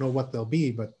 I don't know what they'll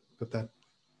be, but that's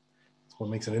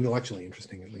what makes it intellectually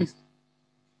interesting, at least.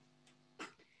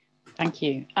 Thank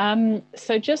you.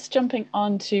 So just jumping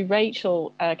on to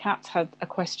Rachel, Katz had a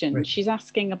question. Right. She's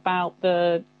asking about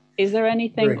is there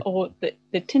anything or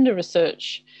the Tinder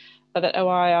research that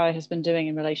OII has been doing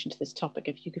in relation to this topic?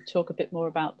 If you could talk a bit more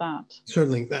about that.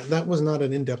 Certainly. That was not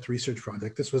an in-depth research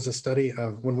project. This was a study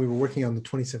of when we were working on the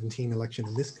 2017 election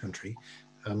in this country.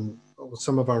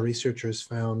 Some of our researchers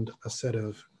found a set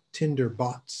of Tinder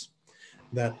bots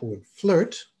that would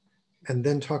flirt and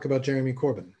then talk about Jeremy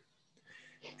Corbyn.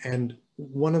 And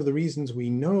one of the reasons we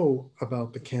know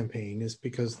about the campaign is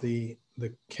because the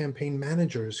campaign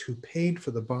managers who paid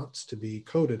for the bots to be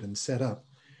coded and set up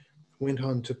went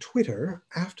on to Twitter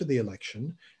after the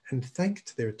election and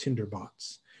thanked their Tinder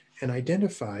bots and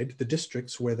identified the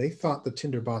districts where they thought the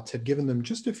Tinder bots had given them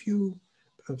just a few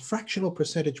fractional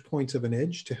percentage points of an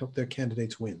edge to help their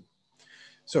candidates win.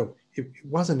 So it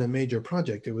wasn't a major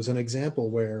project. It was an example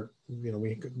where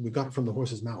we got it from the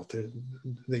horse's mouth.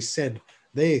 They said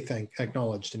they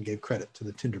acknowledged and gave credit to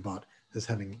the Tinder bot as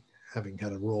having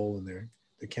had a role in their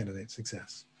candidate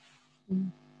success.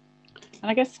 And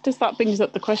I guess does that brings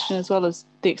up the question as well as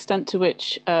the extent to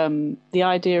which the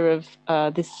idea of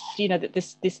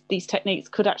that these techniques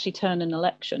could actually turn an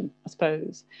election, I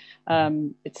suppose.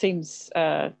 It seems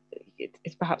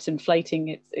it's perhaps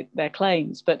inflating their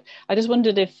claims, but I just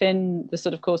wondered if in the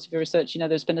sort of course of your research,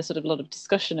 there's been a sort of lot of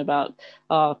discussion about,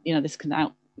 this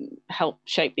can help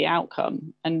shape the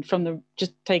outcome. And from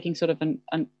just taking sort of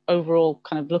an overall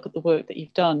kind of look at the work that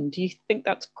you've done, do you think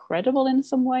that's credible in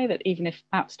some way, that even if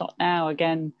perhaps not now,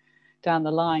 again, down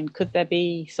the line, could there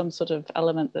be some sort of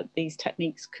element that these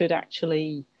techniques could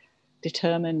actually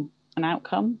determine an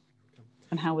outcome?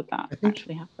 And how would that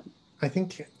actually happen? I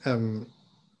think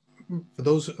for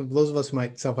those of us who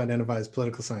might self-identify as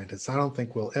political scientists, I don't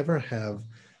think we'll ever have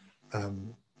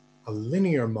a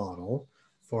linear model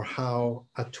for how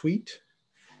a tweet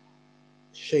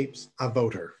shapes a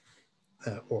voter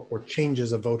or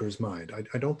changes a voter's mind.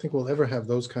 I don't think we'll ever have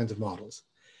those kinds of models.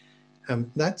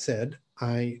 That said,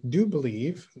 I do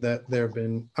believe that there have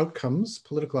been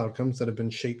political outcomes that have been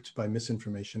shaped by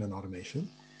misinformation and automation.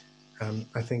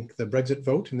 I think the Brexit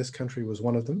vote in this country was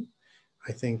one of them.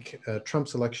 I think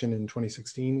Trump's election in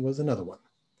 2016 was another one.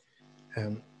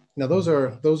 Now, those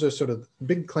are sort of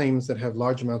big claims that have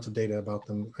large amounts of data about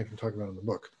them. I can talk about in the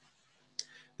book.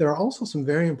 There are also some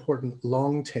very important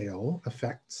long tail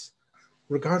effects,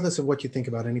 regardless of what you think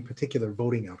about any particular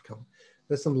voting outcome.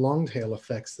 There's some long tail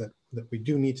effects that we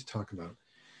do need to talk about.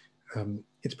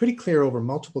 It's pretty clear over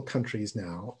multiple countries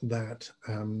now that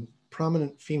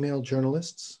prominent female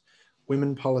journalists,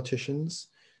 women politicians,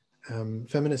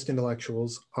 feminist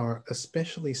intellectuals are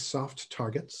especially soft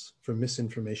targets for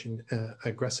misinformation,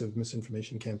 aggressive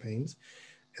misinformation campaigns,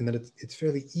 and that it's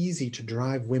fairly easy to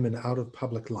drive women out of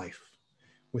public life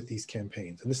with these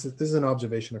campaigns. And this is an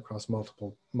observation across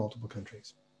multiple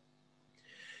countries.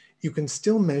 You can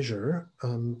still measure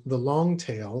the long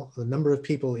tail, the number of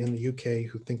people in the UK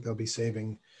who think they'll be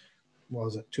saving, what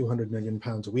was it, £200 million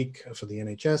a week for the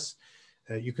NHS.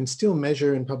 You can still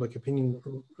measure in public opinion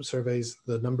surveys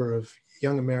the number of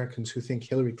young Americans who think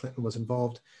Hillary Clinton was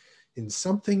involved in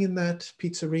something in that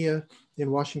pizzeria in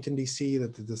Washington, D.C.,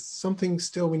 that there's something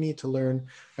still we need to learn.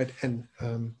 Right? And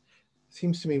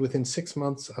seems to me within 6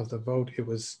 months of the vote, it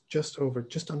was just under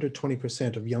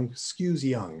 20% of young, skews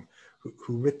young,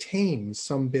 who retain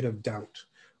some bit of doubt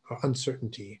or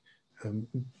uncertainty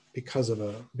because of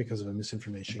a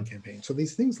misinformation campaign. So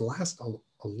these things last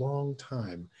a long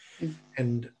time,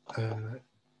 and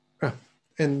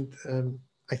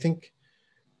I think,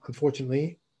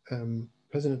 unfortunately,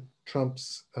 President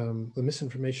Trump's the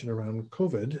misinformation around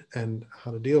COVID and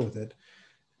how to deal with it,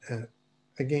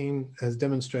 again, has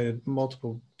demonstrated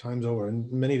multiple times over in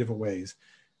many different ways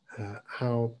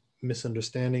how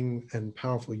misunderstanding and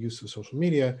powerful use of social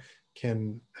media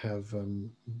can have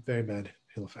very bad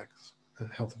health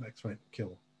effects, right?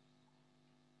 Kill.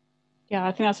 Yeah,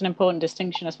 I think that's an important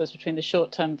distinction, I suppose, between the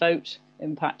short-term vote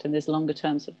impact and this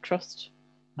longer-term sort of trust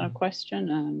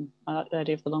question. I like the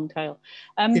idea of the long tail.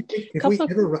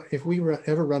 If we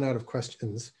ever run out of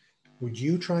questions, would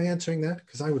you try answering that?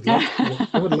 Because I would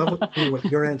love to know what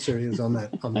your answer is on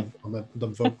that, on the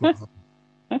vote.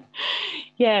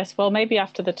 Yes, well, maybe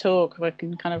after the talk we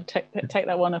can kind of take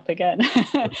that one up again.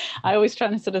 I always try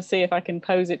to sort of see if I can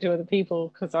pose it to other people,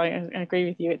 because I agree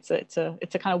with you. It's a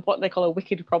kind of what they call a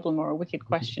wicked problem or a wicked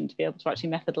question to be able to actually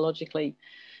methodologically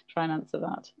try and answer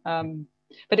that.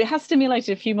 But it has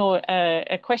stimulated a few more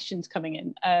questions coming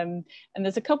in, and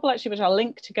there's a couple actually which I'll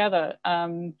link together,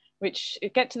 which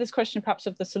get to this question perhaps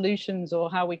of the solutions or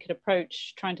how we could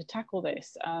approach trying to tackle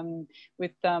this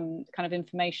with kind of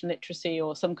information literacy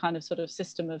or some kind of sort of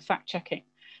system of fact checking.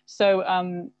 So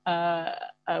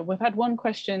we've had one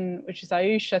question, which is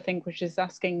Ayush, I think, which is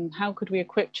asking how could we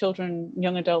equip children,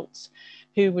 young adults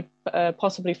who would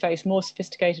possibly face more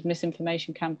sophisticated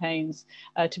misinformation campaigns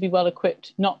to be well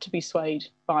equipped not to be swayed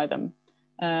by them.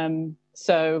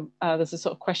 So there's a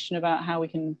sort of question about how we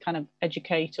can kind of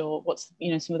educate, or what's,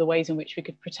 you know, some of the ways in which we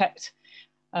could protect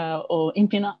or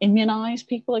immunize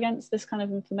people against this kind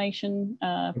of information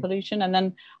pollution. And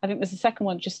then I think there's a second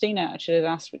one Justina actually had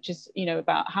asked, which is, you know,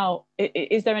 about how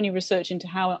is there any research into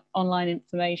how online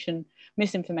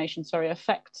misinformation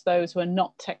affects those who are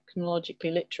not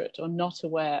technologically literate or not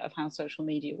aware of how social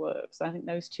media works. I think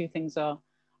those two things are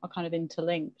kind of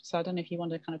interlinked. So I don't know if you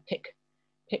want to kind of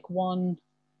pick one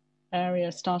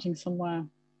area, starting somewhere.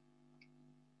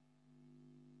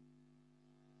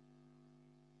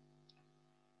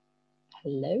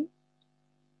 Hello?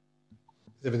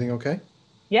 Is everything okay?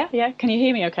 Yeah. Can you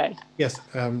hear me okay? Yes.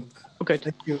 Good.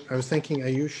 Thank you. I was thanking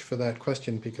Ayush for that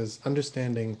question, because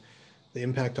understanding the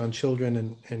impact on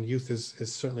children and youth is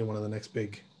certainly one of the next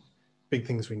big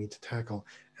things we need to tackle.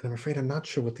 And I'm afraid I'm not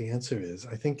sure what the answer is.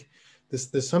 I think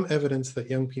there's some evidence that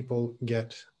young people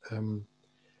get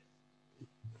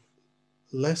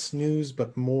less news,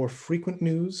 but more frequent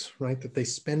news, right? That they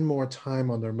spend more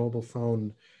time on their mobile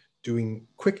phone doing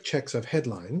quick checks of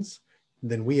headlines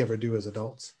than we ever do as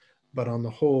adults. But on the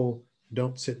whole,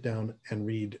 don't sit down and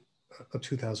read a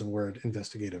 2,000-word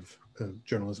investigative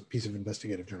piece of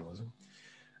investigative journalism.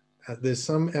 There's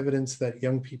some evidence that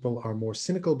young people are more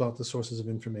cynical about the sources of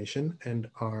information and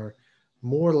are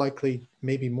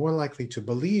maybe more likely to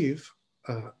believe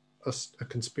a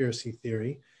conspiracy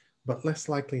theory, but less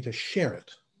likely to share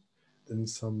it than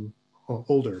some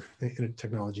older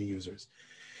technology users.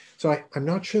 So I'm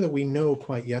not sure that we know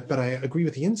quite yet, but I agree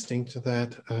with the instinct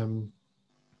that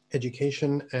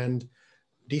education and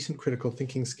decent critical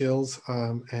thinking skills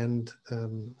and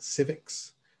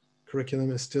civics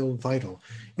curriculum is still vital.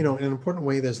 You know, in an important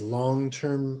way, there's a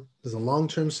long-term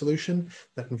solution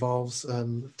that involves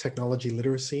technology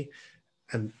literacy,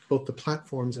 and both the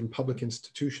platforms and public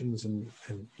institutions and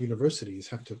universities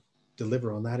have to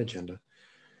deliver on that agenda.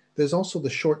 There's also the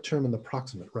short term and the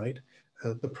proximate, right?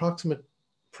 The proximate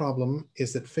problem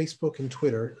is that Facebook and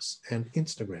Twitter and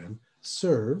Instagram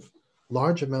serve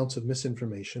large amounts of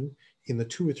misinformation in the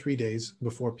 2 or 3 days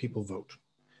before people vote,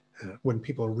 when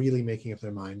people are really making up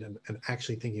their mind and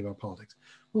actually thinking about politics.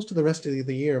 Most of the rest of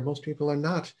the year, most people are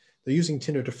not. They're using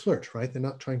Tinder to flirt, right? They're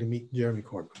not trying to meet Jeremy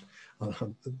Corbyn.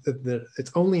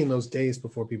 It's only in those days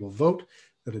before people vote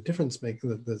that you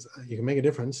can make a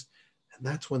difference, and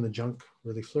that's when the junk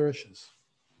really flourishes.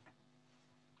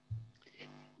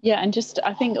 Yeah, and just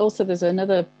I think also there's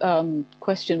another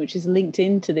question which is linked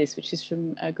into this, which is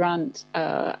from Grant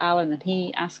Allen, and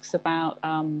he asks about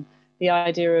the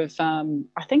idea of,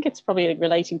 I think it's probably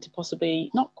relating to possibly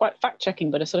not quite fact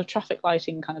checking, but a sort of traffic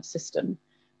lighting kind of system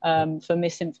for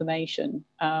misinformation,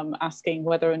 asking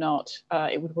whether or not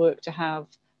it would work to have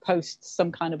posts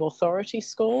some kind of authority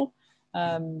score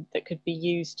that could be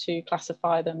used to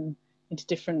classify them into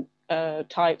different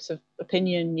types of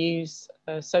opinion, news,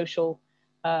 social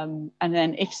And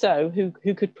then if so,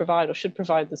 who could provide or should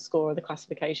provide the score or the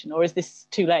classification? Or is this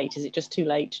too late? Is it just too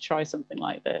late to try something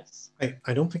like this?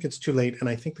 I don't think it's too late. And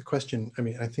I think the question, I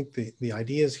mean, I think the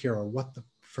ideas here are what the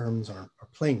firms are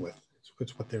playing with.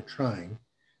 It's what they're trying.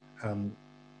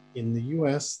 In the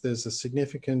US, there's a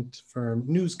significant firm,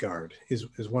 NewsGuard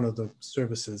is one of the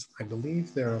services. I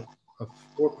believe they're a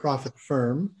for-profit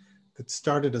firm that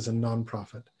started as a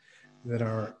nonprofit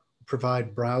that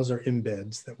provide browser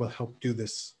embeds that will help do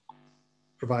this,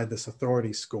 provide this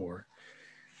authority score.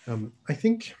 I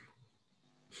think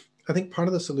part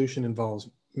of the solution involves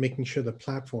making sure that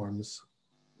platforms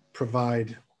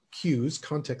provide cues,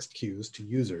 context cues to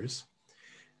users,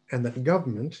 and that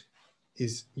government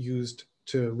is used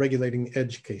to regulating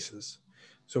edge cases.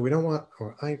 So we don't want,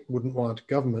 or I wouldn't want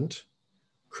government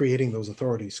creating those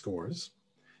authority scores,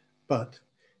 but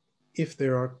if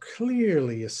there are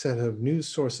clearly a set of news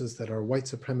sources that are white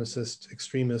supremacist,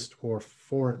 extremist, or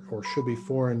foreign, or should be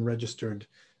foreign registered,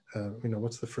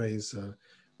 what's the phrase,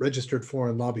 registered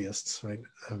foreign lobbyists, right?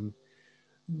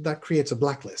 That creates a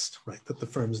blacklist, right? That the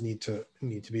firms need to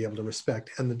be able to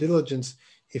respect. And the diligence,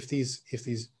 if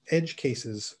these edge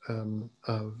cases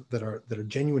that are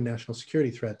genuine national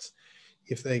security threats,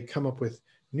 if they come up with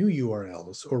new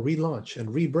URLs or relaunch and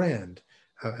rebrand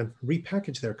and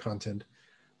repackage their content,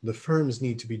 the firms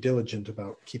need to be diligent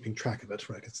about keeping track of it,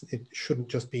 right? It shouldn't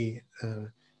just be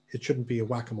it shouldn't be a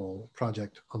whack-a-mole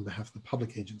project on behalf of the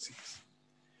public agencies.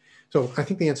 So I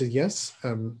think the answer is yes.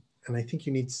 And I think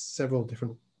you need several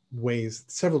different ways,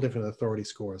 several different authority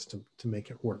scores to make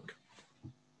it work.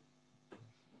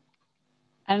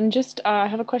 And just, I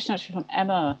have a question actually from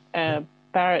Emma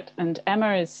Barrett, and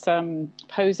Emma is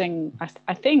posing,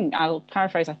 I think, I'll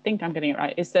paraphrase, I think I'm getting it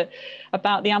right, is that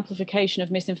about the amplification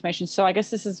of misinformation. So I guess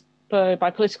this is by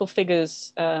political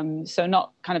figures, so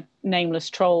not kind of nameless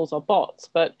trolls or bots,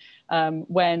 but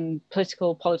when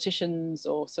politicians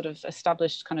or sort of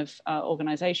established kind of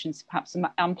organizations perhaps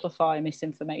amplify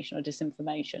misinformation or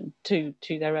disinformation to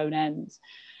their own ends.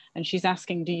 And she's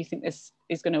asking, do you think this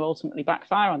is going to ultimately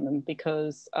backfire on them?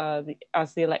 Because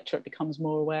as the electorate becomes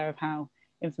more aware of how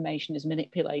information is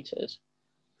manipulated.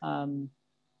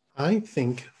 I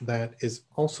think that is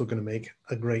also going to make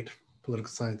a great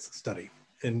political science study.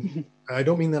 And I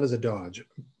don't mean that as a dodge,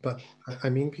 but I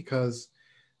mean because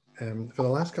for the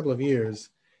last couple of years,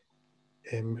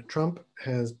 Trump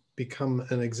has become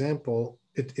an example.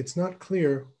 It's not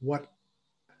clear what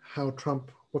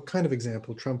kind of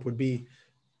example Trump would be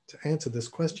to answer this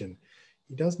question.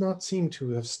 He does not seem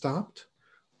to have stopped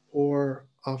or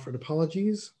offered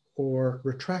apologies or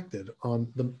retracted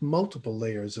on the multiple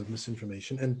layers of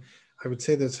misinformation. And I would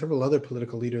say there's several other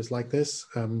political leaders like this.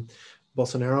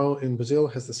 Bolsonaro in Brazil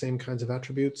has the same kinds of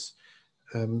attributes.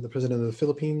 The president of the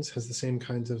Philippines has the same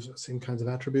kinds of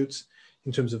attributes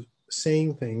in terms of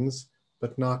saying things,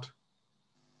 but not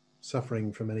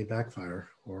suffering from any backfire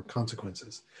or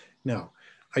consequences. Now,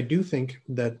 I do think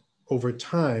that over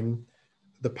time,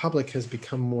 the public has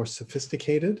become more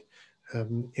sophisticated,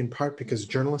 in part because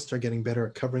journalists are getting better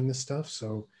at covering this stuff.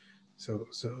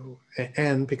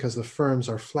 And because the firms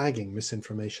are flagging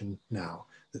misinformation now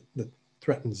that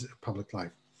threatens public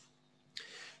life.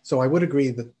 So I would agree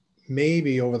that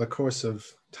maybe over the course of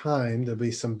time, there'll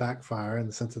be some backfire in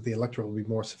the sense that the electorate will be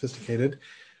more sophisticated.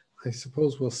 I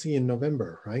suppose we'll see in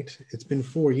November, right? It's been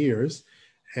 4 years,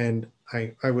 and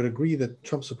I would agree that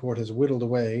Trump support has whittled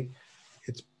away.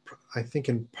 I think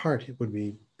in part it would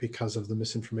be because of the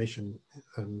misinformation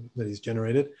that he's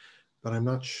generated, but I'm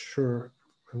not 100%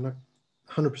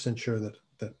 sure that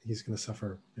he's going to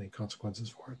suffer any consequences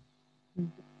for it.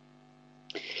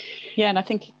 Yeah, and I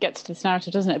think it gets to this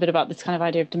narrative, doesn't it, a bit about this kind of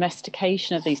idea of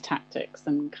domestication of these tactics,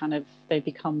 and kind of they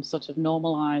become sort of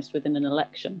normalized within an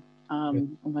election,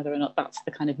 and whether or not that's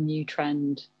the kind of new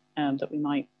trend that we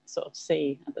might sort of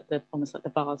see, that almost like the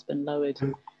bar's been lowered.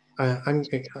 I'm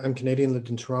Canadian, lived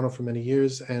in Toronto for many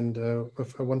years, and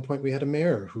at one point we had a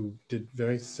mayor who did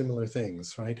very similar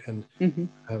things, right? And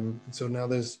so now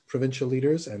there's provincial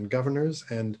leaders and governors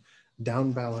and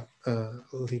down ballot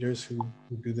leaders who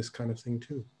do this kind of thing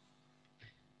too.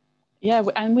 Yeah,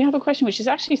 and we have a question which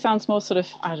actually sounds more sort of,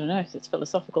 I don't know if it's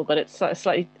philosophical, but it's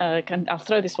slightly, I'll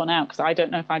throw this one out because I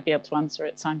don't know if I'd be able to answer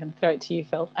it, so I'm going to throw it to you,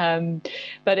 Phil.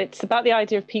 But it's about the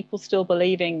idea of people still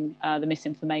believing the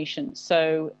misinformation.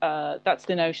 So that's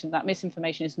the notion that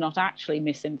misinformation is not actually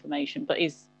misinformation, but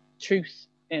is truth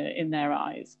in their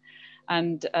eyes.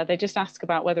 And they just ask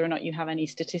about whether or not you have any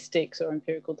statistics or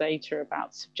empirical data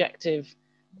about subjective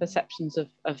perceptions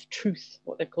of truth,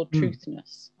 what they've called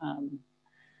truthness.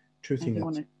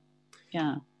 Truthiness.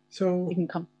 Yeah. So you can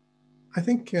come. I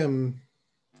think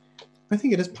I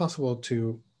think it is possible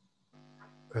to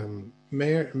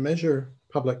measure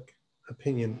public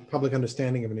opinion, public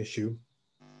understanding of an issue,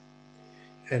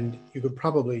 and you could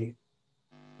probably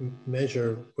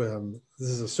measure, this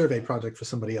is a survey project for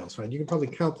somebody else, right? You can probably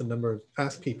count the number of,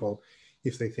 ask people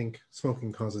if they think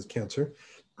smoking causes cancer.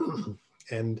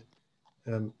 And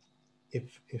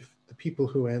if the people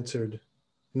who answered,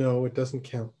 no, it doesn't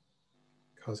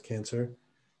cause cancer,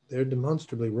 they're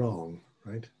demonstrably wrong,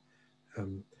 right?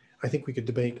 I think we could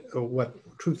debate what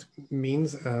truth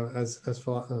means as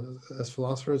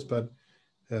philosophers, but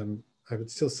I would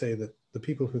still say that the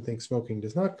people who think smoking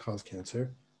does not cause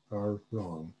cancer are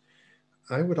wrong.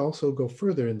 I would also go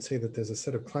further and say that there's a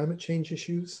set of climate change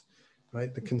issues,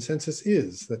 right? The consensus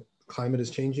is that climate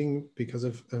is changing because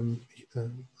of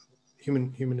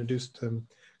human-induced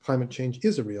climate change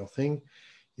is a real thing.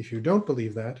 If you don't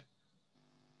believe that,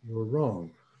 you're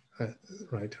wrong,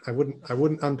 right? I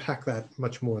wouldn't unpack that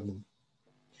much more than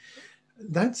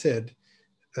that. Said,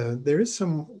 there is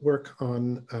some work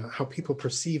on how people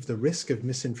perceive the risk of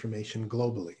misinformation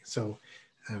globally. So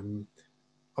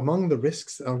among the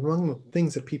risks, among the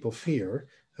things that people fear,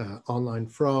 online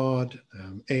fraud,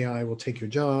 AI will take your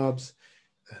jobs,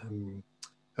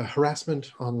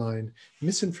 harassment online,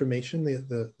 misinformation,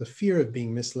 the fear of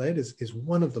being misled is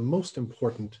one of the most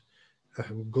important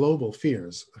global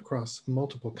fears across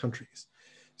multiple countries.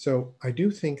 So I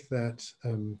do think that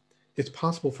it's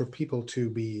possible for people to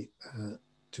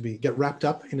get wrapped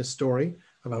up in a story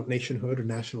about nationhood or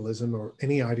nationalism or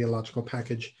any ideological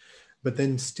package, but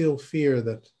then still fear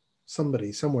that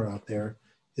somebody somewhere out there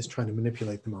is trying to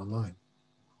manipulate them online.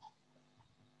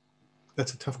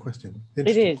 That's a tough question.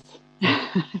 It is.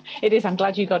 It is. I'm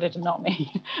glad you got it and not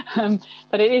me.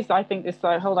 But it is, I think, this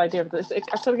whole idea of this, it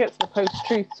sort of gets to the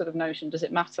post-truth sort of notion. Does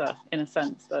it matter, in a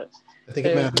sense, that I think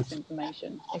it matters.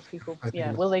 Misinformation? If people,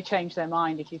 will they change their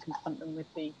mind if you confront them with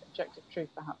the objective truth?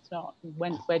 Perhaps not. And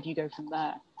where do you go from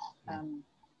there?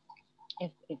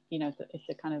 If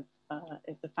the kind of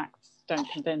if the facts don't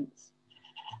convince.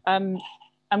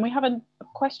 And we have a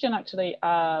question actually,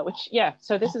 which,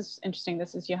 so this is interesting.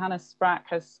 This is Johannes Sprack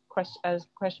has a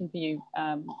question for you.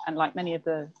 And like many of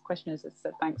the questioners has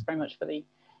said, thanks very much for the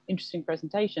interesting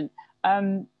presentation.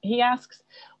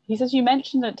 He says, you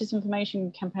mentioned that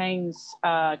disinformation campaigns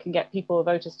can get people,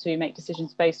 voters, to make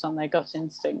decisions based on their gut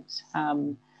instinct.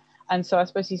 And so I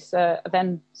suppose he's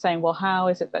then saying, well, how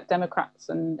is it that Democrats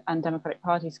and Democratic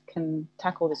parties can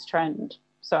tackle this trend?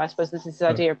 So I suppose this is the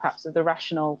idea perhaps of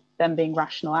them being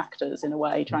rational actors in a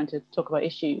way, trying to talk about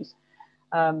issues.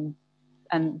 And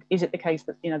is it the case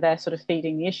that, they're sort of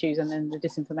feeding the issues and then the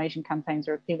disinformation campaigns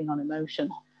are appealing on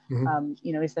emotion?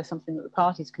 Is there something that the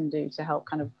parties can do to help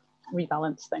kind of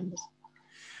rebalance things?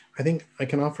 I think I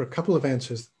can offer a couple of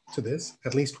answers to this,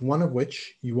 at least one of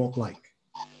which you won't like.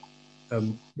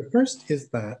 The first is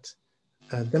that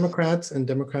Democrats and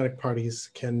Democratic parties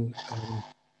can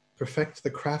perfect the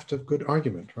craft of good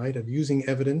argument, right? Of using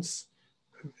evidence,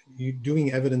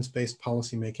 doing evidence-based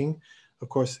policymaking. Of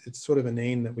course, it's sort of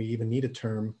inane that we even need a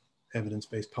term,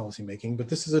 evidence-based policymaking, but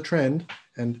this is a trend,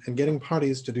 and getting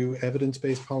parties to do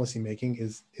evidence-based policymaking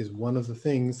is one of the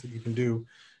things that you can do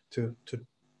to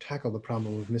tackle the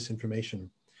problem of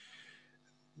misinformation.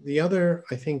 The other,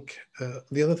 I think,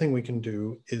 the other thing we can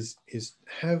do is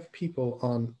have people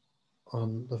on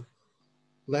the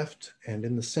left and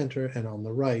in the center and on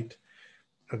the right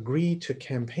agree to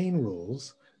campaign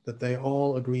rules that they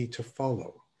all agree to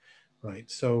follow, right?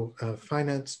 So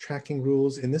finance tracking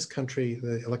rules in this country,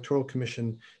 the Electoral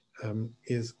Commission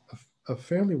is a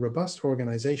fairly robust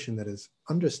organization that is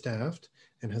understaffed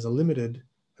and has a limited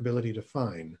ability to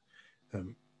fine.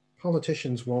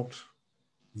 Politicians won't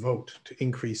vote to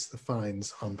increase the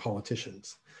fines on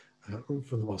politicians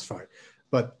for the most part.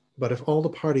 But if all the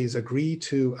parties agree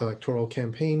to electoral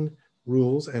campaign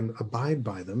rules and abide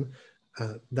by them,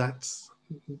 that's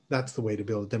the way to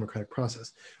build a democratic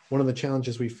process. One of the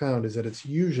challenges we found is that it's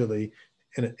usually,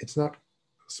 and it's not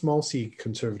small c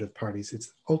conservative parties,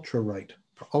 it's ultra-right,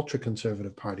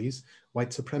 ultra-conservative parties, white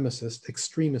supremacist,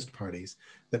 extremist parties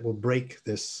that will break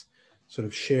this sort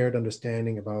of shared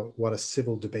understanding about what a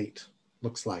civil debate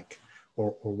looks like,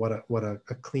 or what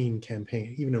a clean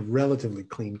campaign, even a relatively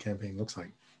clean campaign looks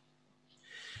like.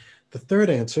 The third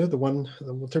answer,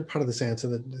 the third part of this answer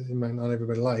that might not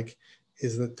everybody like,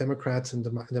 is that Democrats and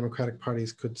Democratic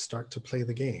parties could start to play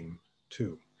the game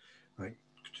too, right?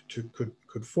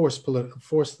 Could force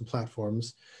the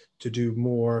platforms to do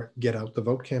more get out the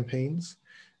vote campaigns,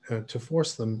 to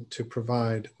force them to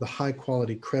provide the high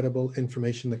quality, credible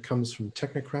information that comes from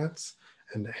technocrats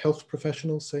and health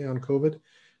professionals, say on COVID.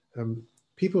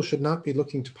 People should not be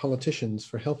looking to politicians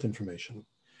for health information.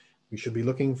 we should be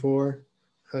looking for,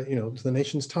 to the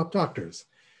nation's top doctors.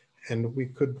 And we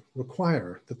could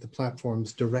require that the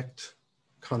platforms direct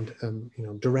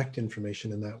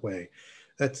information in that way.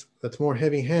 That's more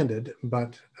heavy-handed,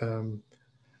 but and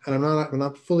I'm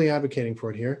not fully advocating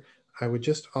for it here. I would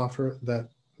just offer that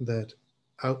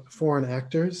foreign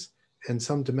actors and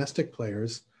some domestic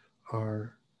players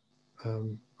are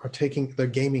they're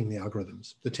gaming the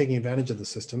algorithms. They're taking advantage of the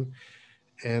system,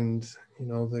 and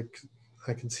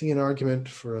I can see an argument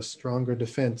for a stronger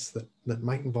defense that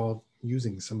might involve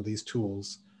using some of these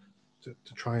tools to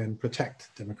try and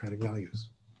protect democratic values.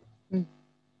 Mm.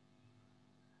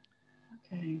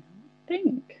 Okay, I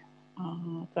think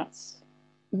that's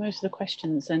most of the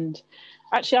questions. And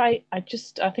actually, I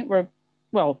think we're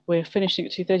finishing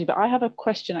at 2:30, but I have a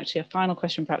question, actually, a final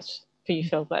question perhaps for you,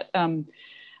 Phil, but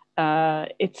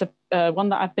it's one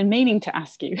that I've been meaning to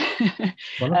ask you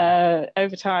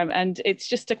over time. And it's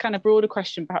just a kind of broader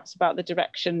question, perhaps, about the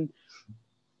direction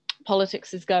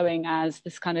politics is going as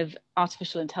this kind of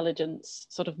artificial intelligence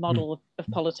sort of model of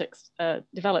politics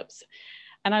develops.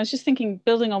 And I was just thinking,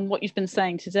 building on what you've been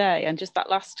saying today, and just that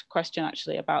last question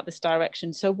actually about this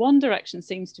direction. So one direction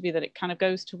seems to be that it kind of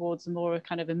goes towards a more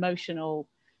kind of emotional,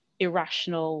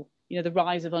 irrational, the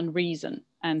rise of unreason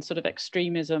and sort of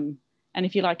extremism. And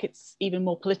if you like, it's even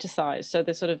more politicized. So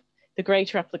the sort of the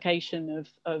greater application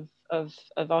of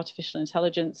artificial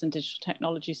intelligence and digital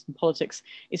technologies and politics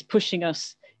is pushing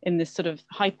us in this sort of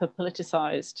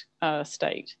hyper-politicized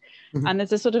state. Mm-hmm. And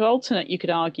there's a sort of alternate, you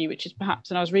could argue, which is perhaps,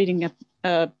 and I was reading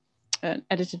an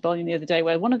edited volume the other day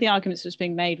where one of the arguments that was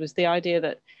being made was the idea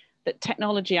that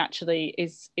technology actually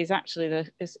is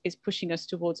pushing us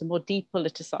towards a more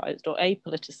depoliticized or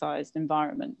apoliticized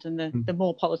environment. And the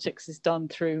more politics is done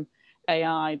through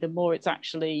AI, the more it's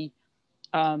actually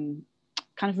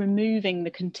kind of removing the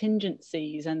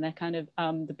contingencies and the kind of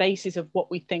the basis of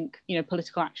what we think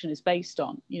political action is based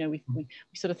on. We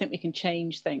sort of think we can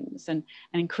change things, and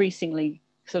increasingly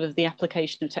sort of the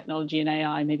application of technology and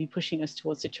AI may be pushing us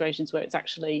towards situations where it's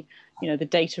actually the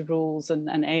data rules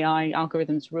and AI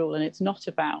algorithms rule, and it's not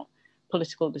about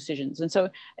political decisions. And so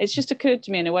it's just occurred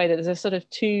to me in a way that there's a sort of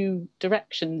two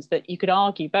directions that you could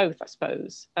argue both, I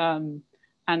suppose.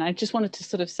 And I just wanted to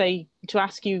sort of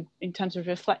ask you in terms of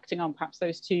reflecting on perhaps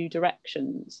those two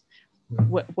directions,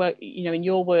 where, in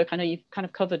your work, I know you've kind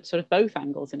of covered sort of both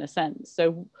angles in a sense.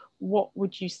 So what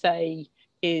would you say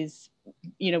is,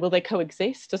 will they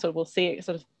coexist, or sort of we'll see it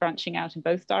sort of branching out in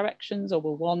both directions, or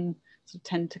will one sort of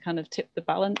tend to kind of tip the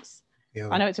balance? Yeah.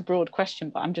 I know it's a broad question,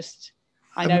 but I'm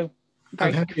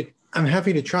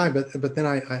happy to try, but then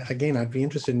I'd be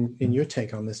interested in your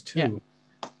take on this too.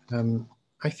 Yeah.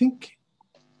 I think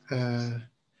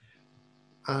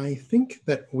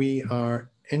that we have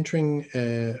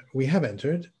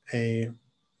entered a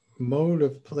mode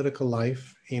of political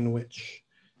life in which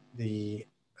the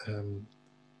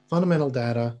fundamental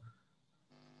data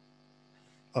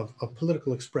of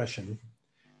political expression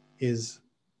is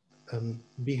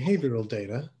behavioral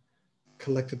data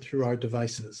collected through our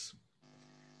devices,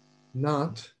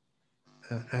 not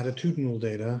attitudinal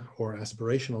data or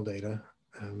aspirational data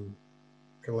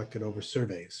collected over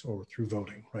surveys or through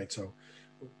voting, right? So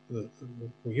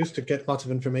we used to get lots of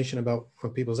information about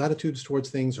people's attitudes towards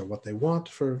things, or what they want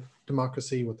for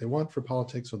democracy, what they want for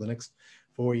politics, or the next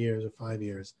 4 years or 5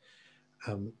 years.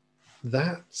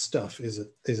 That stuff is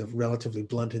a relatively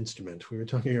blunt instrument. We were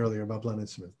talking earlier about blunt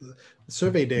instruments. The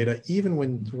survey data, even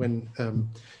when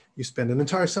you spend an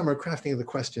entire summer crafting the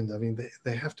questions, I mean,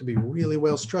 they have to be really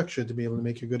well structured to be able to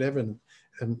make your good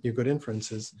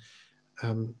inferences.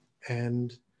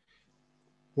 And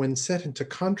when set into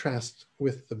contrast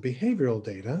with the behavioral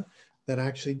data that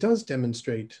actually does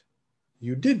demonstrate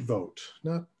you did vote,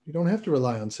 you don't have to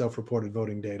rely on self-reported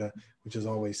voting data, which is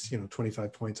always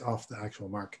 25 points off the actual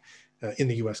mark in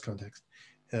the US context.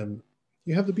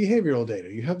 You have the behavioral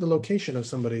data, you have the location of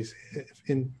somebody's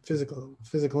in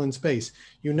physical in space,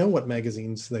 what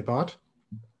magazines they bought,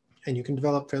 and you can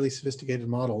develop fairly sophisticated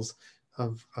models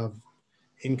of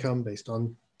income based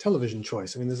on television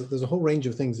choice. I mean, there's a whole range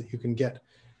of things that you can get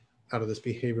out of this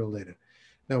behavioral data.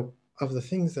 Now, of the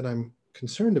things that I'm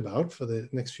concerned about for the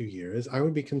next few years, I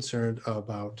would be concerned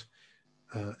about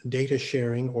data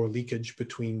sharing or leakage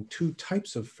between two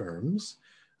types of firms: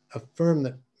 a firm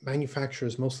that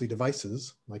manufactures mostly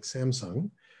devices like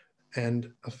Samsung,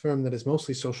 and a firm that is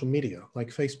mostly social media like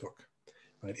Facebook.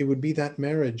 Right? It would be that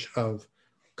marriage of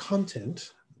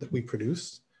content that we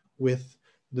produce with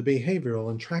the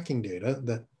behavioral and tracking data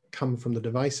that come from the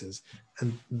devices.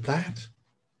 And that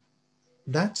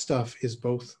stuff is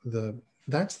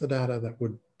that's the data that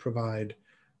would provide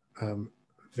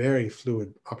very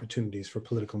fluid opportunities for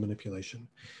political manipulation.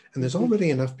 And there's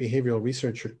already enough behavioral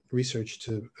research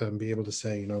to be able to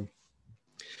say, you know,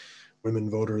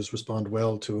 women voters respond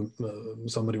well to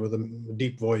somebody with a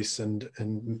deep voice, and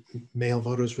male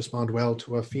voters respond well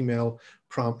to a female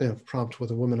prompt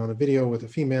with a woman on a video, with a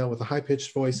female with a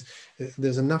high-pitched voice.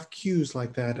 There's enough cues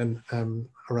like that, and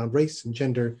around race and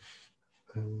gender,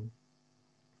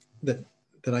 that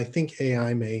I think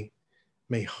AI may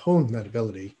hone that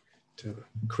ability to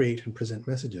create and present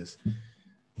messages.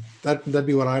 That'd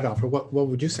be what I'd offer. What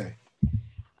would you say?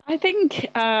 I think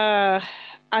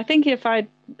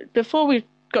before we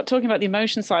got talking about the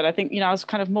emotion side, I think, you know, I was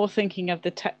kind of more thinking of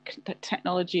the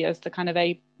technology as the kind of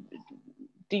a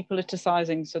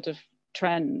depoliticizing sort of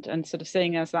trend, and sort of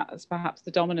seeing that as perhaps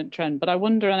the dominant trend. But I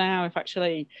wonder now if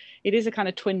actually it is a kind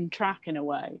of twin track in a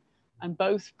way, and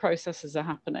both processes are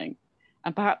happening.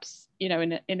 And perhaps, you know,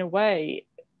 in a way,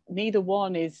 neither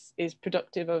one is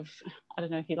productive of, I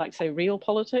don't know if you like to say, real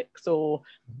politics, or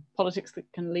politics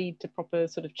that can lead to proper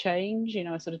sort of change, you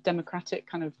know, a sort of democratic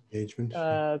kind of engagement,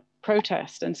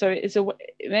 protest. And so it's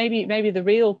maybe the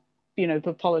real, you know,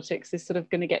 the politics is sort of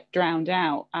going to get drowned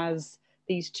out as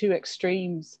these two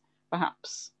extremes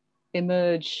perhaps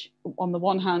emerge, on the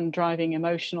one hand driving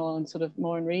emotional and sort of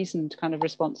more unreasoned kind of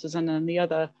responses, and then the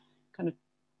other kind of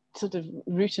sort of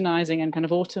routinizing and kind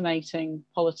of automating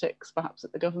politics perhaps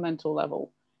at the governmental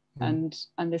level. And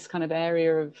this kind of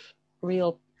area of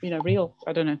real,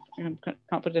 I don't know, I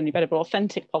can't put it any better, but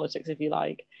authentic politics, if you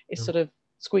like, is sort of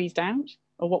squeezed out,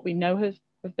 or what we know have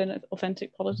been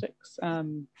authentic politics.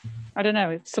 I don't know,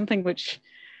 it's something which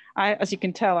as you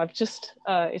can tell, I've just,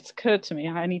 it's occurred to me,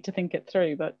 I need to think it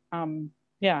through, but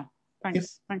yeah,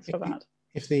 thanks for that.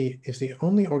 If the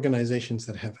only organizations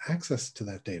that have access to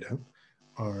that data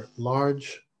are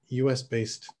large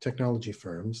US-based technology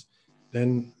firms,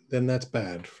 then that's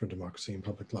bad for democracy and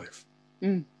public life.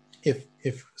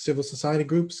 If civil society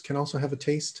groups can also have a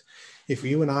taste, if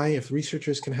you and I, if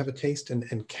researchers can have a taste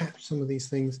and catch some of these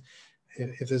things,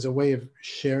 if there's a way of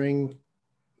sharing,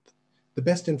 the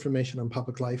best information on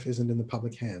public life isn't in the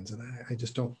public hands. And I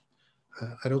just don't,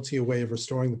 I don't see a way of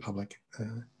restoring the public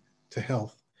to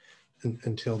health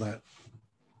until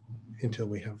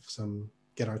we have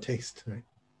get our taste, right?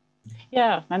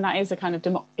 Yeah, and that is a kind of,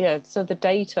 so the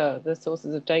data, the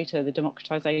sources of data, the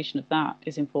democratization of that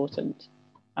is important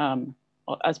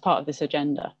as part of this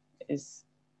agenda, is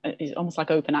almost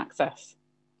like open access.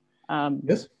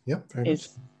 Yes, yeah, very much.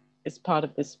 Is part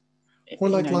of this, or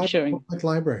like, like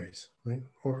libraries, right?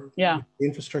 Or the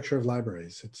infrastructure of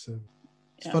libraries. It's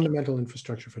fundamental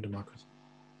infrastructure for democracy.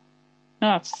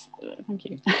 No, thank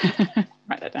you.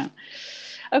 Write that down.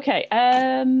 Okay.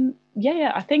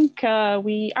 I think I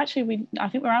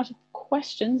think we're out of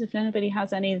questions. If anybody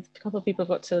has any, a couple of people have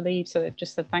got to leave, so they've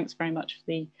just said thanks very much for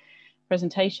the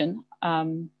presentation.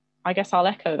 I guess I'll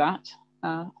echo that,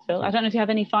 Phil. I don't know if you have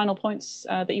any final points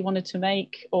that you wanted to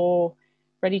make, or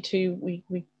ready to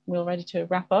we're ready to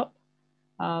wrap up.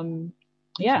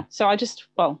 So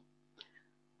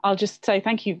I'll just say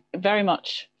thank you very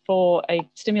much for a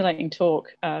stimulating talk,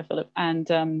 Philip,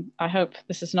 and I hope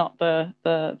this is not the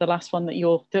last one that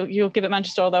you'll give at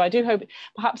Manchester, although I do hope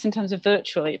perhaps in terms of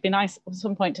virtually, it'd be nice at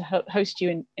some point to host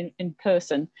you in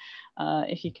person,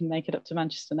 if you can make it up to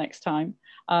Manchester next time.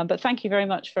 But thank you very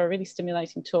much for a really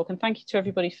stimulating talk, and thank you to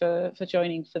everybody for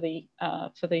joining for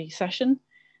the session.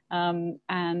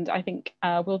 And I think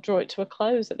we'll draw it to a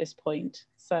close at this point.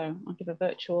 So I'll give a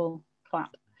virtual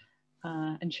clap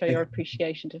and show your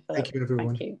appreciation to Philip. Thank you, everyone.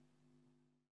 Thank you.